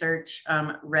of research,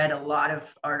 read a lot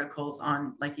of articles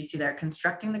on, like you see there,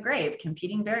 constructing the grave,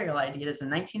 competing burial ideas in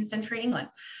 19th century England,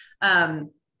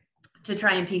 to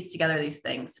try and piece together these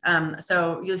things.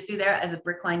 So you'll see there as a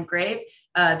brick lined grave,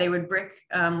 they would brick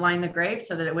line the grave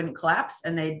so that it wouldn't collapse,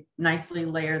 and they'd nicely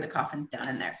layer the coffins down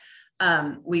in there.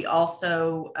 We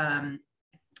also,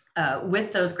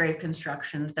 with those grave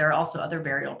constructions, there are also other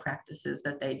burial practices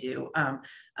that they do.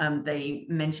 They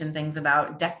mention things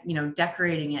about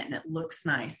decorating it and it looks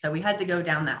nice. So we had to go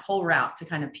down that whole route to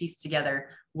kind of piece together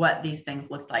what these things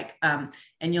looked like. And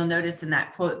you'll notice in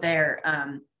that quote there,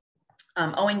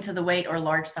 owing to the weight or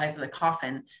large size of the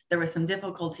coffin, there was some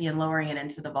difficulty in lowering it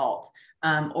into the vault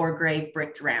or grave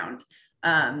bricked round.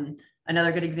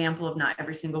 Another good example of not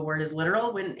every single word is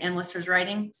literal when Ann Lister's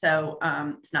writing. So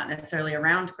it's not necessarily a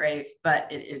round grave,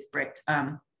 but it is bricked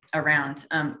around.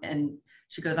 And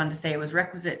she goes on to say it was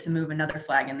requisite to move another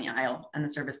flag in the aisle, and the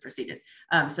service proceeded.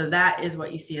 So that is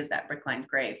what you see as that brick lined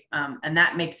grave. And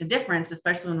that makes a difference,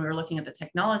 especially when we were looking at the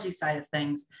technology side of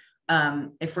things.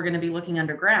 If we're going to be looking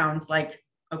underground, like,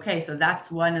 okay, so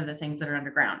that's one of the things that are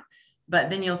underground. But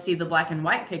then you'll see the black and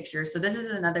white picture. So this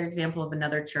is another example of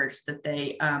another church that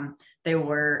they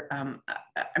were,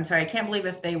 I'm sorry, I can't believe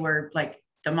if they were like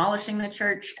demolishing the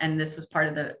church and this was part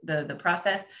of the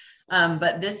process.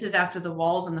 But this is after the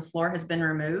walls and the floor has been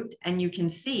removed. And you can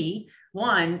see,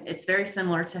 one, it's very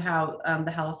similar to how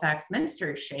the Halifax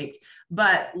Minster is shaped,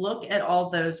 but look at all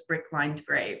those brick lined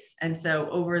graves. And so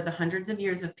over the hundreds of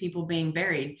years of people being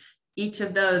buried, each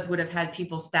of those would have had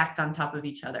people stacked on top of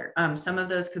each other. Some of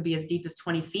those could be as deep as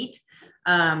 20 feet.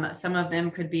 Some of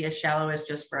them could be as shallow as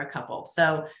just for a couple.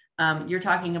 So you're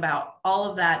talking about all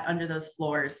of that under those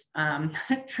floors,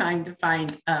 trying to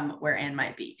find where Anne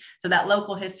might be. So that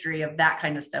local history of that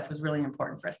kind of stuff was really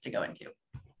important for us to go into.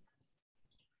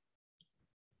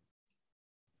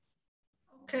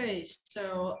 Okay,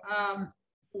 so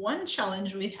one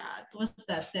challenge we had was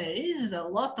that there is a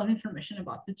lot of information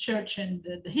about the church and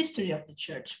the history of the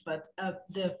church, but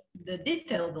the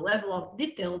level of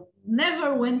detail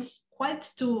never went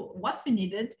quite to what we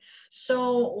needed.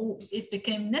 So it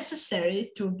became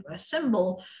necessary to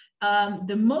assemble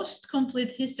the most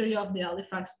complete history of the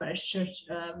Halifax Parish Church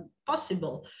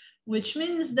possible, which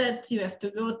means that you have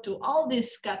to go to all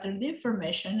this scattered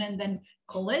information and then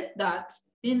collate that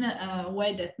in a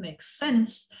way that makes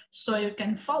sense, so you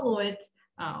can follow it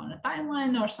on a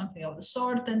timeline or something of the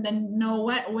sort, and then know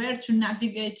where to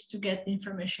navigate to get the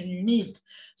information you need.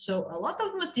 So a lot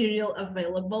of material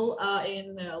available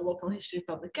in local history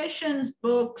publications,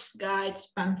 books, guides,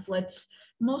 pamphlets,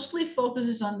 mostly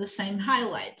focuses on the same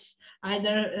highlights,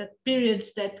 either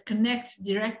periods that connect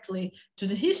directly to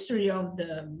the history of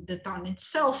the town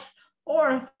itself,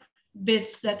 or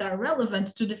bits that are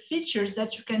relevant to the features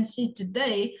that you can see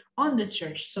today on the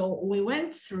church. So we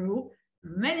went through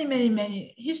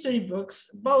many history books,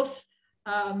 both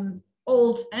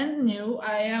old and new.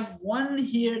 I have one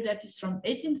here that is from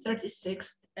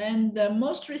 1836, and the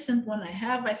most recent one I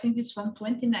have, I think it's from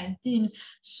 2019.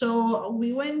 So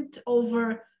we went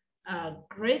over a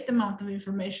great amount of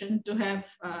information to have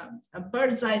a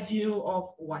bird's eye view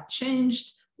of what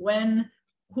changed, when,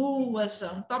 who was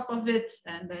on top of it,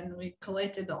 and then we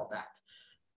collated all that.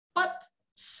 But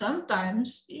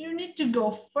sometimes you need to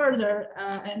go further,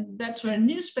 and that's where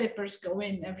newspapers go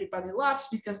in. Everybody laughs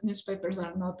because newspapers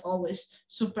are not always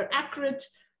super accurate,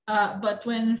 but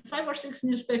when 5 or 6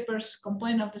 newspapers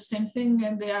complain of the same thing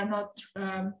and they are not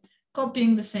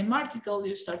copying the same article,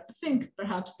 you start to think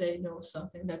perhaps they know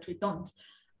something that we don't.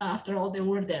 After all, they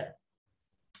were there.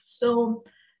 So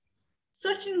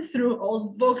searching through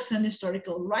old books and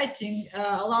historical writing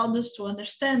allowed us to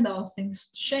understand how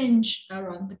things change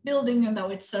around the building and how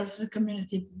it serves the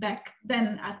community back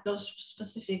then at those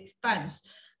specific times.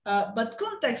 But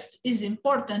context is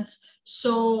important.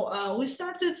 So we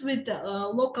started with the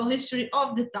local history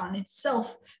of the town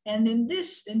itself. And in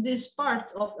this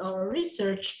part of our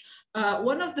research,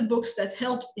 one of the books that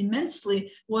helped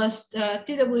immensely was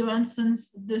T.W.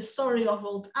 Anson's The Story of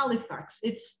Old Halifax.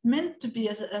 It's meant to be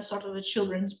a sort of a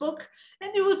children's book,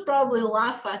 and you would probably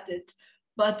laugh at it.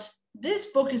 But this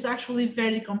book is actually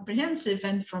very comprehensive,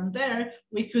 and from there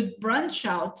we could branch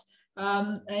out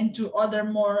into other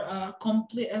more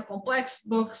complex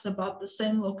books about the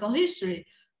same local history,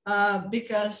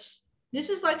 because this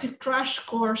is like a crash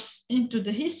course into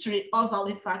the history of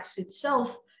Halifax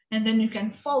itself. And then you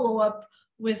can follow up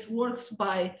with works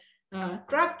by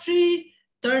Crabtree,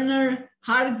 Turner,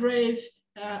 Hargraves,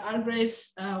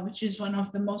 which is one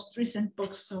of the most recent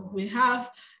books we have.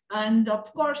 And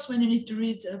of course, when you need to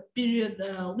read period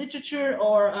literature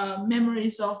or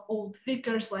memories of old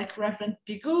vicars like Reverend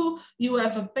Pigou, you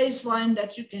have a baseline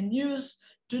that you can use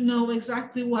to know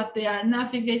exactly what they are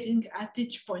navigating at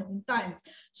each point in time.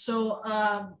 So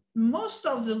most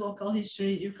of the local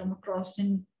history you come across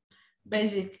in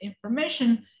basic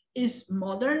information is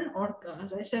modern, or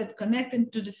as I said,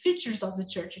 connected to the features of the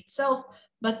church itself.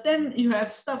 But then you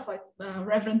have stuff like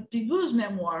Reverend Pigou's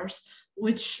memoirs,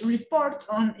 which report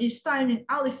on his time in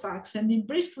Halifax, and he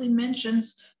briefly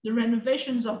mentions the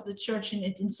renovations of the church in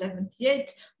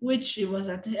 1878, which he was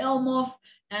at the helm of,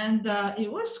 and he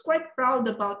was quite proud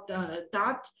about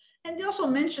that. And he also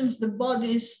mentions the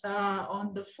bodies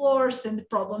on the floors and the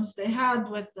problems they had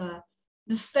with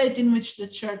the state in which the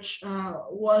church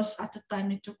was at the time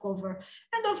he took over.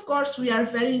 And of course, we are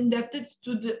very indebted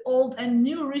to the old and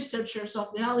new researchers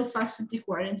of the Halifax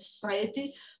Antiquarian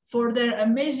Society for their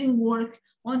amazing work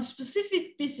on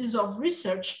specific pieces of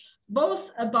research,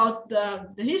 both about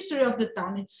the history of the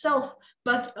town itself,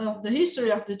 but of the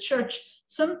history of the church.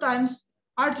 Sometimes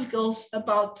articles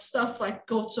about stuff like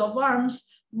coats of arms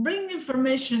bring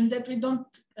information that we don't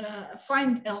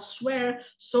find elsewhere.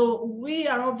 So we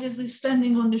are obviously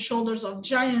standing on the shoulders of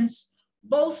giants,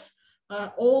 both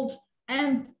old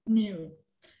and new.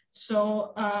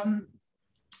 So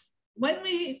when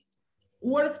we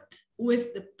worked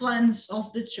with the plans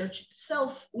of the church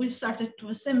itself, we started to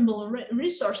assemble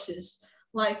resources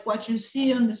like what you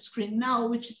see on the screen now,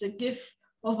 which is a GIF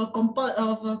of a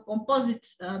composite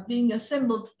being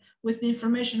assembled with the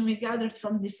information we gathered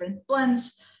from different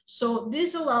plans. So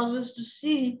this allows us to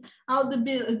see how the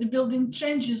building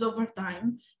changes over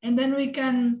time. And then we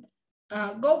can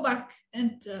go back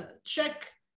and check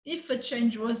if a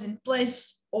change was in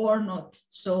place or not.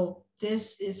 So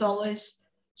this is always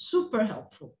super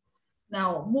helpful.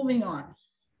 Now, moving on.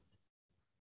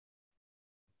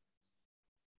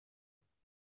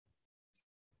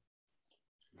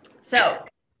 So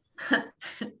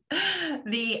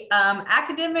the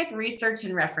academic research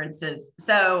and references.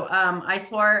 So I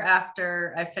swore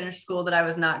after I finished school that I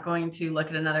was not going to look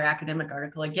at another academic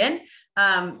article again,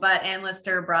 but Ann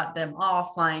Lister brought them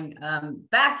all flying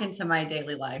back into my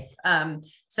daily life.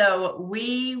 So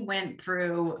we went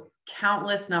through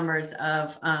countless numbers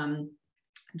of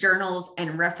journals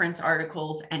and reference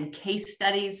articles and case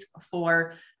studies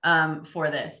for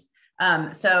this.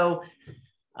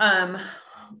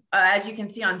 As you can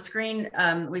see on screen,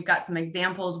 we've got some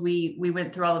examples. We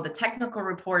went through all of the technical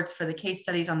reports for the case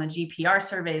studies on the GPR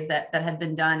surveys that had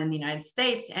been done in the United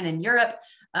States and in Europe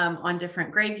on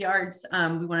different graveyards.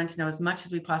 We wanted to know as much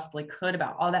as we possibly could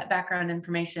about all that background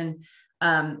information.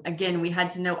 Again, we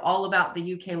had to know all about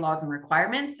the UK laws and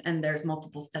requirements, and there's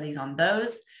multiple studies on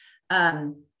those.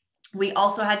 We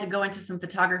also had to go into some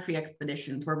photography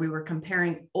expeditions where we were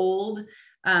comparing old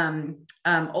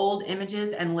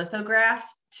images and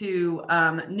lithographs to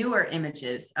newer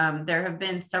images. There have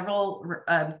been several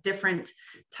different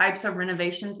types of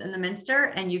renovations in the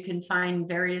Minster, and you can find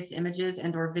various images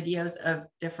and or videos of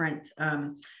different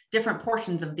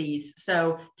portions of these.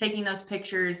 So taking those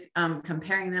pictures,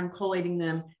 comparing them, collating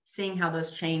them, seeing how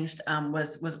those changed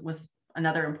was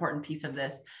another important piece of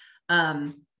this.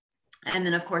 And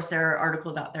then of course there are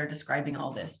articles out there describing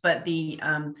all this, but the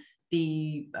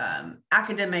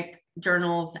academic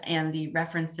journals and the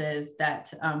references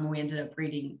that we ended up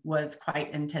reading was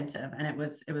quite intensive, and it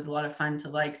was a lot of fun to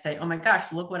like say, oh my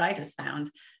gosh, look what I just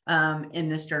found in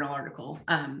this journal article.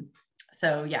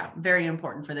 So yeah, very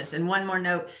important for this. And one more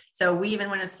note, so we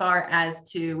even went as far as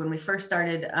to, when we first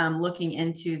started looking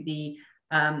into the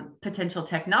potential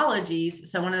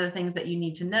technologies. So one of the things that you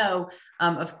need to know,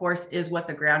 of course, is what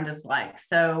the ground is like.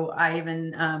 So I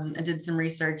even did some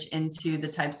research into the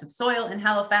types of soil in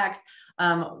Halifax,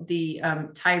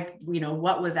 the type,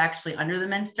 what was actually under the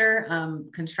Minster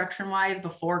construction-wise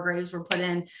before graves were put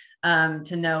in,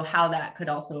 to know how that could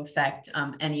also affect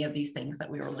any of these things that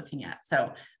we were looking at.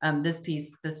 So this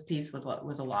piece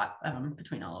was a lot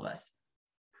between all of us.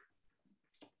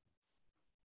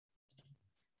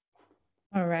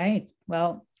 All right.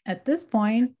 Well, at this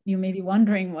point, you may be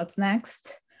wondering what's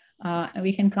next. And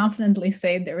we can confidently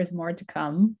say there is more to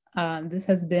come. This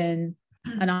has been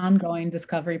an ongoing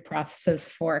discovery process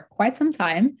for quite some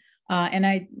time.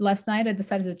 And last night I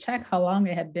decided to check how long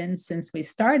it had been since we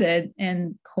started.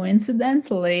 And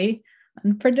coincidentally,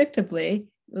 unpredictably,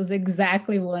 It was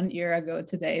exactly 1 year ago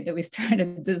today that we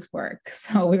started this work.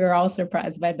 So we were all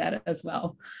surprised by that as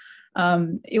well.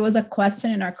 It was a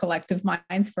question in our collective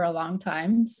minds for a long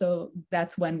time. So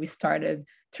that's when we started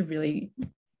to really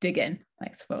dig in,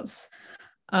 I suppose.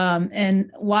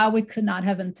 And while we could not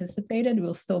have anticipated,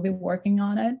 we'll still be working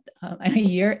on it a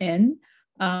year in.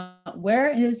 Where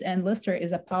is and Lister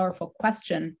is a powerful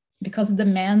question because it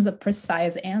demands a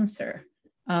precise answer.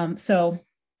 So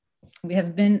we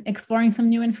have been exploring some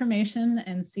new information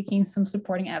and seeking some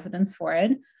supporting evidence for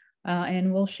it,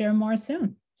 and we'll share more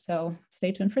soon. So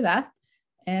stay tuned for that,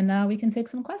 and we can take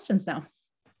some questions now.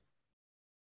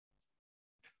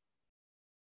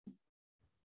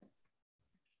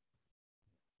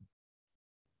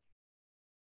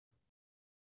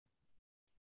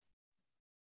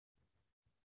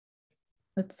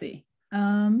 Let's see.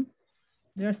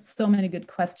 There are so many good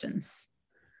questions.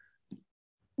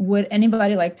 Would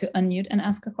anybody like to unmute and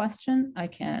ask a question? I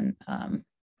can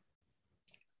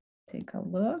take a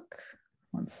look.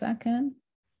 1 second.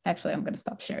 Actually, I'm going to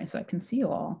stop sharing so I can see you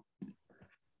all.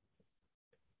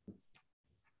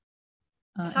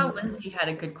 I saw Lindsay had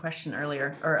a good question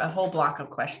earlier, or a whole block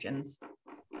of questions.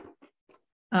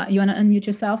 You want to unmute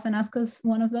yourself and ask us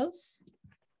one of those?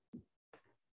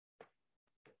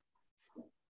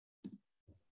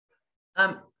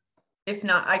 If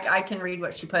not, I can read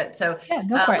what she put. So yeah,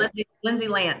 go for it. Lindsay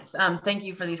Lance, thank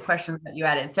you for these questions that you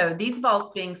added. So these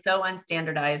vaults being so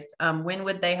unstandardized, when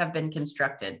would they have been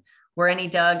constructed? Were any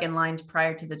dug and lined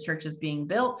prior to the churches being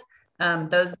built?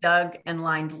 Those dug and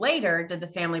lined later, did the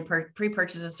family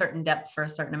pre-purchase a certain depth for a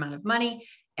certain amount of money?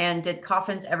 And did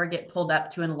coffins ever get pulled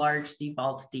up to enlarge the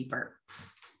vault deeper?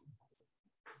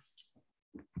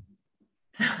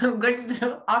 So good,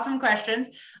 so awesome questions.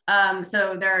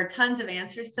 So there are tons of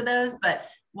answers to those, but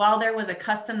while there was a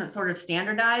custom that sort of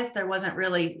standardized, there wasn't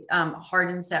really hard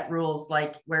and set rules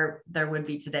like where there would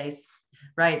be today's,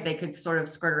 right? They could sort of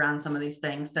skirt around some of these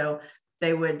things. So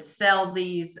they would sell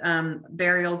these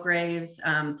burial graves.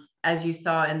 As you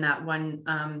saw in that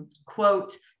one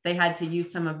quote, they had to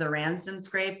use some of the Ramsden's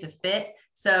grave to fit.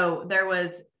 So there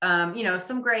was, you know,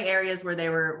 some gray areas where they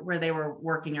were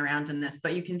working around in this,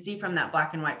 but you can see from that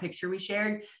black and white picture we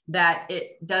shared that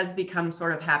it does become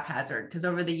sort of haphazard because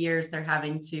over the years they're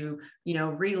having to, you know,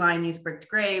 reline these bricked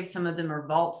graves. Some of them are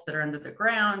vaults that are under the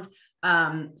ground.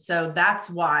 So that's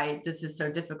why this is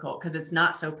so difficult because it's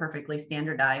not so perfectly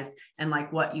standardized and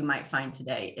like what you might find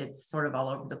today, it's sort of all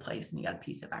over the place and you got to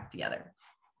piece it back together.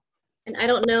 And I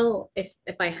don't know if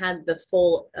I had the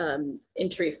full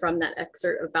entry from that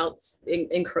excerpt about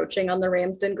encroaching on the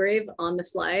Ramsden grave on the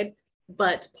slide,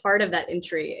 but part of that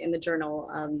entry in the journal,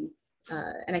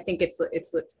 and I think it's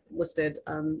listed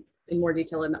in more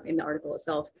detail in the article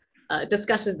itself,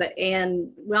 discusses that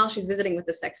Anne, while she's visiting with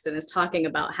the sexton, is talking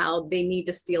about how they need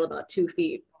to steal about 2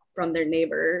 feet from their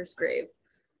neighbor's grave.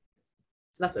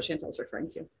 So that's what Chantal's referring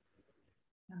to.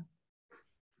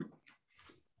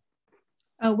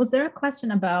 Was there a question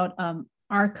about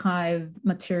archive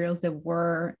materials that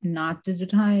were not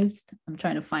digitized? I'm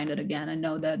trying to find it again. I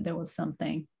know that there was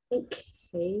something. Okay.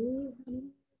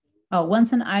 Oh,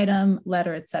 once an item,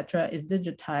 letter, etc., is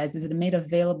digitized, is it made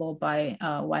available by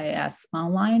YAS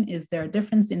online? Is there a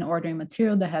difference in ordering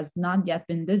material that has not yet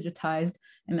been digitized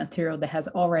and material that has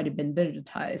already been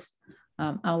digitized?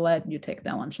 I'll let you take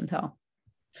that one, Chantal.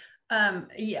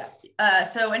 Yeah.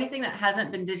 So anything that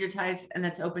hasn't been digitized and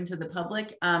that's open to the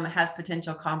public has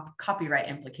potential copyright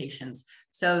implications.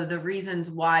 So the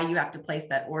reasons why you have to place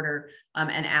that order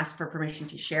and ask for permission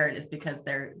to share it is because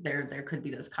there could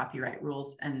be those copyright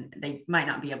rules and they might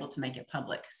not be able to make it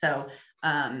public. So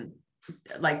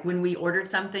like when we ordered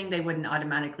something, they wouldn't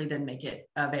automatically then make it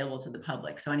available to the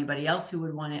public. So anybody else who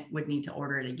would want it would need to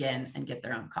order it again and get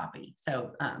their own copy.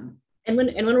 So and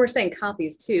when we're saying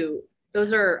copies too,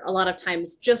 those are a lot of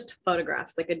times just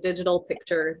photographs, like a digital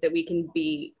picture that we can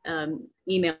be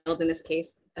emailed. In this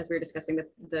case, as we were discussing,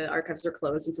 the archives are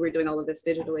closed, and so we're doing all of this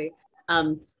digitally.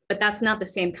 But that's not the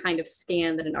same kind of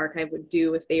scan that an archive would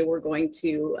do if they were going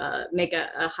to make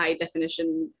a high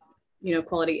definition, you know,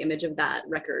 quality image of that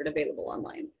record available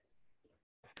online.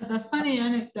 As a funny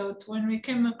anecdote, when we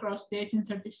came across the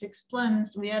 1836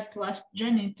 plans, we had to ask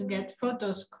Jenny to get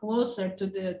photos closer to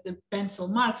the pencil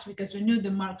marks because we knew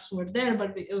the marks were there,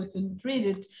 but we couldn't read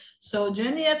it. So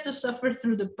Jenny had to suffer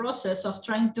through the process of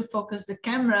trying to focus the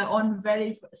camera on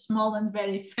very small and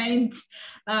very faint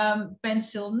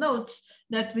pencil notes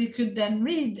that we could then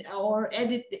read or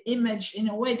edit the image in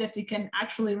a way that we can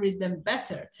actually read them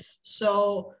better.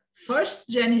 So first,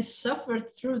 Jenny suffered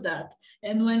through that.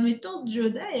 And when we told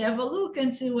Jude, hey, have a look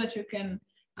and see what you can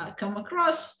come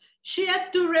across, she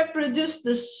had to reproduce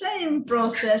the same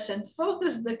process and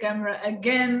focus the camera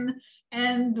again.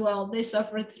 And well, they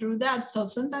suffered through that. So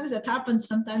sometimes that happens.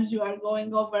 Sometimes you are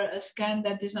going over a scan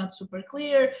that is not super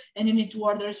clear and you need to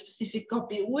order a specific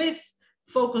copy with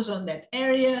focus on that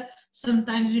area.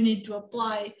 Sometimes you need to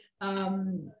apply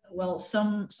well,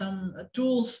 some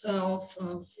tools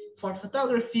for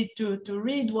photography to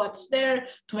read what's there,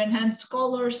 to enhance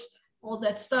colors, all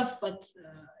that stuff, but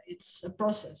it's a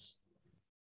process.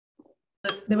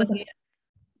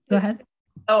 Go ahead.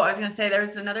 Oh, I was going to say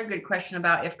there's another good question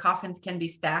about if coffins can be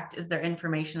stacked. Is there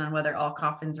information on whether all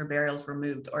coffins or burials were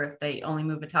moved or if they only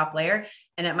move a top layer?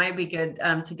 And it might be good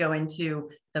to go into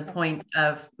the point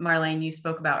of, Marlene, you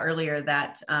spoke about earlier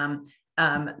that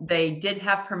they did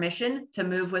have permission to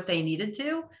move what they needed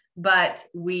to, but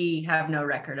we have no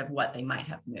record of what they might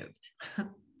have moved.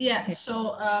 Yeah,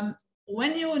 so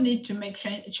when you need to make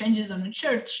changes on a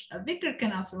church, a vicar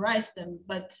can authorize them,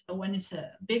 but when it's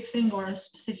a big thing or a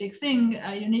specific thing,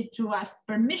 you need to ask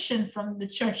permission from the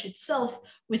church itself,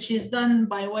 which is done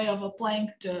by way of applying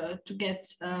to get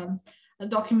a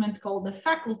document called the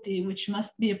faculty, which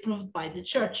must be approved by the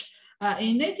church.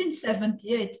 In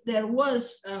 1878, there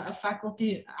was a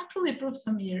faculty, actually approved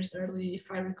some years early,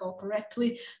 if I recall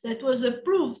correctly, that was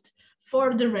approved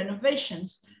for the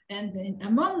renovations. And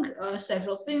among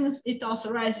several things, it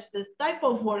authorizes the type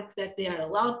of work that they are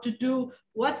allowed to do,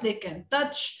 what they can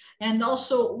touch, and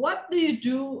also what do you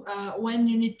do when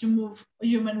you need to move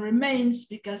human remains,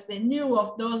 because they knew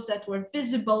of those that were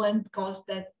visible and caused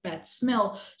that bad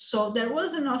smell. So there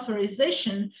was an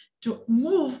authorization to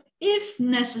move if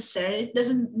necessary. It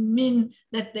doesn't mean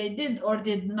that they did or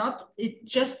did not. It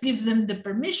just gives them the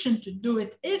permission to do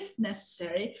it if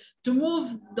necessary, to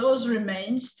move those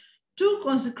remains to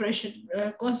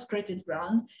consecrated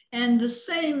ground, and the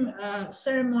same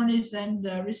ceremonies and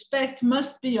respect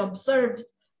must be observed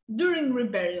during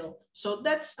reburial. So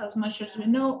that's as much as we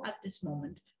know at this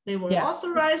moment. They were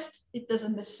authorized. It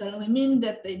doesn't necessarily mean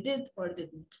that they did or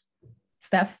didn't.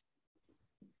 Steph?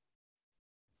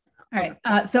 All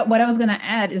right, so what I was gonna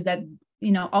add is that,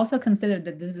 you know, also consider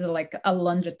that this is like a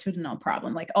longitudinal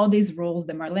problem. Like all these rules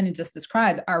that Marlene just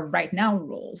described are right now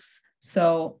rules.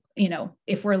 So, you know,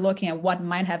 if we're looking at what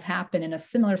might have happened in a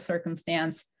similar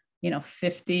circumstance, you know,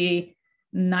 50,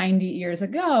 90 years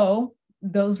ago,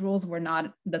 those rules were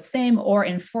not the same or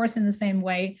enforced in the same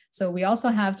way. So we also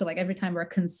have to, like, every time we're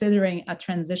considering a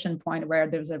transition point where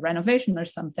there's a renovation or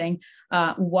something,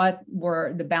 what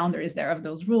were the boundaries there of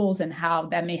those rules and how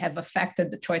that may have affected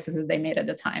the choices that they made at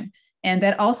the time. And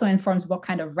that also informs what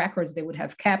kind of records they would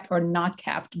have kept or not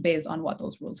kept based on what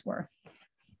those rules were.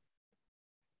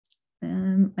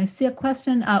 I see a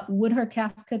question. Would her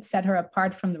casket set her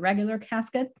apart from the regular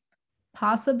casket?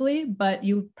 Possibly, but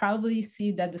you probably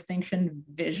see that distinction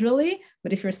visually.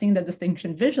 But if you're seeing the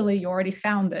distinction visually, you already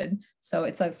found it. So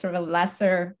it's a sort of a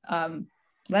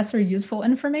lesser useful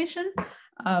information.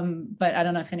 But I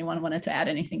don't know if anyone wanted to add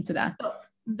anything to that. So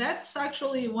that's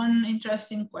actually one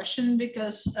interesting question,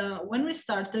 because when we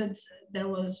started, there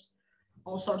was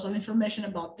all sorts of information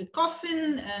about the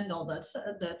coffin and all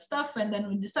that stuff. And then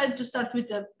we decided to start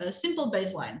with a simple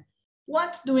baseline.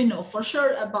 What do we know for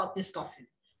sure about this coffin?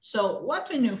 So what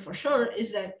we knew for sure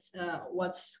is that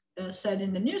what's said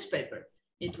in the newspaper.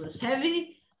 It was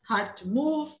heavy, hard to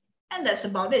move, and that's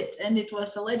about it. And it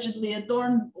was allegedly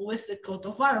adorned with the coat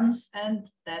of arms, and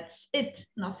that's it.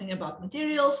 Nothing about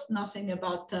materials, nothing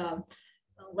about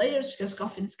layers, because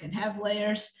coffins can have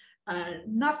layers.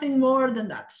 Nothing more than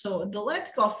that. So the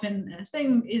lead coffin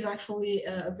thing is actually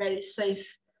a very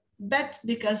safe bet,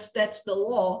 because that's the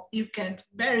law. You can't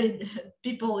bury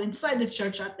people inside the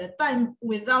church at that time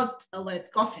without a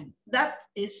lead coffin. That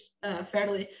is a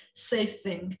fairly safe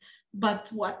thing.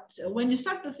 But when you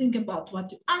start to think about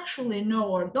what you actually know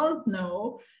or don't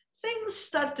know, things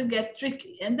start to get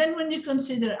tricky. And then when you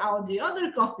consider how the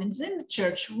other coffins in the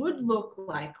church would look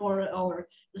like, or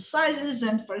the sizes,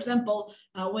 and for example,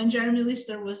 when Jeremy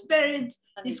Lister was buried,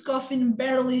 his coffin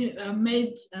barely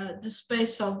made the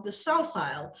space of the south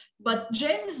aisle, but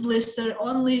James Lister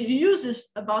only uses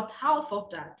about half of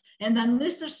that. And then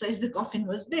Lister says the coffin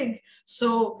was big.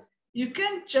 So you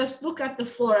can't just look at the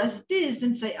floor as it is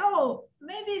and say, oh,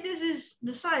 maybe this is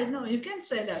the size. No, you can't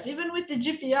say that. Even with the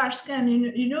GPR scan,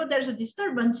 you know there's a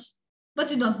disturbance, but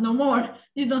you don't know more.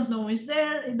 You don't know who is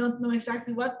there. You don't know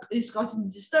exactly what is causing the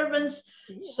disturbance.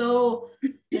 So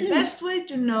the best way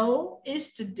to know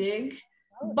is to dig,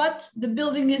 but the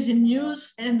building is in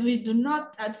use, and we do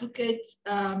not advocate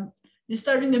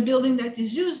disturbing a building that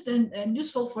is used and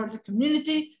useful for the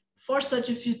community for such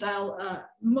a futile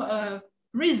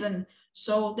reason.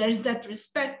 So there is that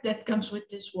respect that comes with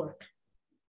this work.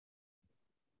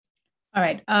 All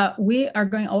right, we are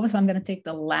going over, so I'm going to take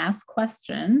the last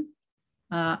question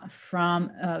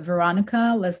from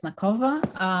Veronica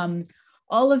Lesnakova.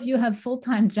 All of you have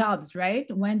full-time jobs, right?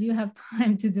 When do you have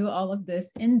time to do all of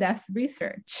this in-depth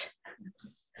research?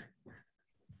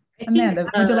 Amanda,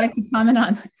 would you like to comment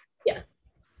on? Yeah.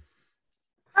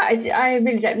 I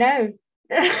really don't know.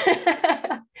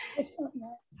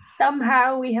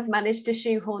 Somehow we have managed to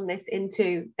shoehorn this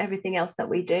into everything else that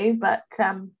we do, but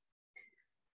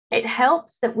it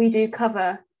helps that we do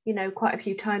cover, you know, quite a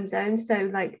few time zones. So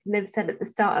like Liv said at the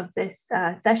start of this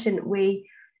session,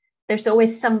 there's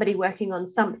always somebody working on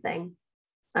something,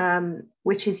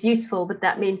 which is useful, but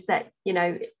that means that, you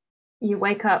know, you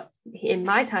wake up in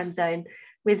my time zone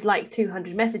with like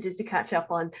 200 messages to catch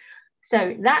up on.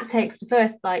 So that takes the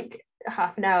first like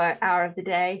half an hour of the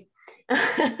day.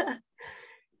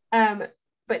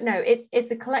 But no,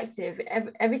 it's a collective.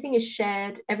 Everything is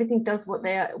shared. Everything does what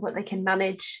they can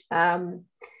manage, and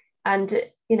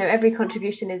you know, every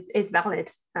contribution is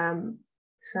valid.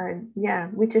 So yeah,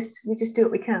 we just do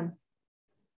what we can.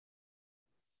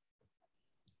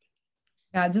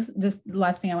 Yeah, just the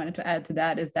last thing I wanted to add to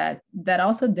that is that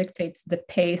also dictates the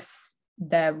pace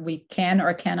that we can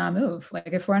or cannot move. Like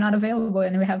if we're not available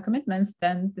and we have commitments,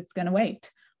 then it's going to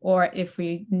wait. Or if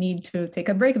we need to take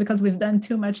a break because we've done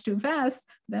too much too fast,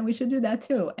 then we should do that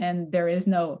too. And there is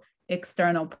no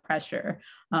external pressure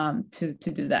to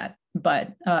do that.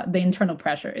 But the internal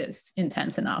pressure is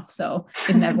intense enough. So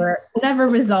it never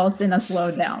results in a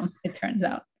slowdown, it turns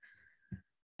out.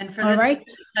 And for this,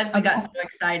 because we got so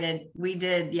excited, we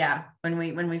did, yeah, when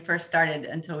we first started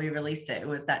until we released it, it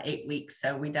was that 8 weeks.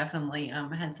 So we definitely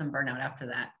had some burnout after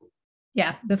that.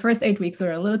 Yeah, the first 8 weeks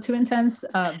were a little too intense,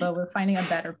 but we're finding a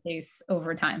better pace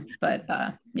over time. But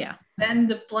yeah. Then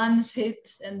the plans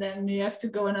hit, and then you have to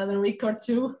go another week or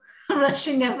two,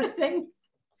 rushing everything.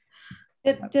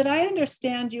 Did I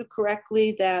understand you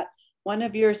correctly that one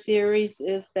of your theories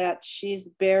is that she's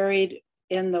buried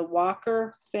in the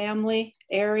Walker family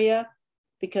area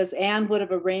because Anne would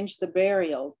have arranged the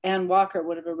burial? Anne Walker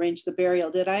would have arranged the burial.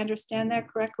 Did I understand that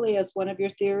correctly as one of your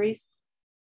theories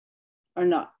or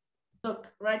not? Look,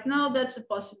 right now that's a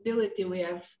possibility we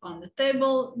have on the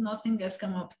table. Nothing has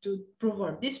come up to prove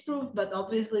or disprove, but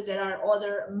obviously there are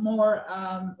other more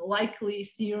likely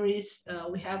theories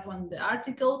we have on the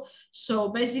article. So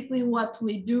basically what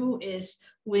we do is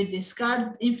we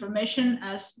discard information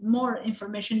as more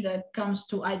information that comes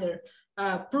to either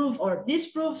prove or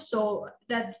disprove. So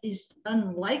that is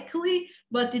unlikely,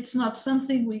 but it's not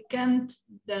something we can't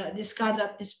discard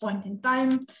at this point in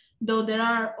time, though there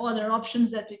are other options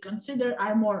that we consider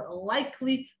are more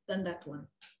likely than that one.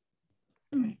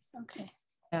 Okay.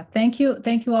 Yeah, thank you.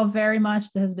 Thank you all very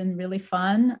much. This has been really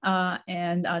fun.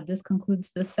 And this concludes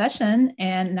this session.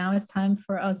 And now it's time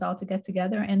for us all to get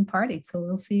together and party. So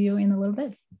we'll see you in a little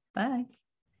bit. Bye.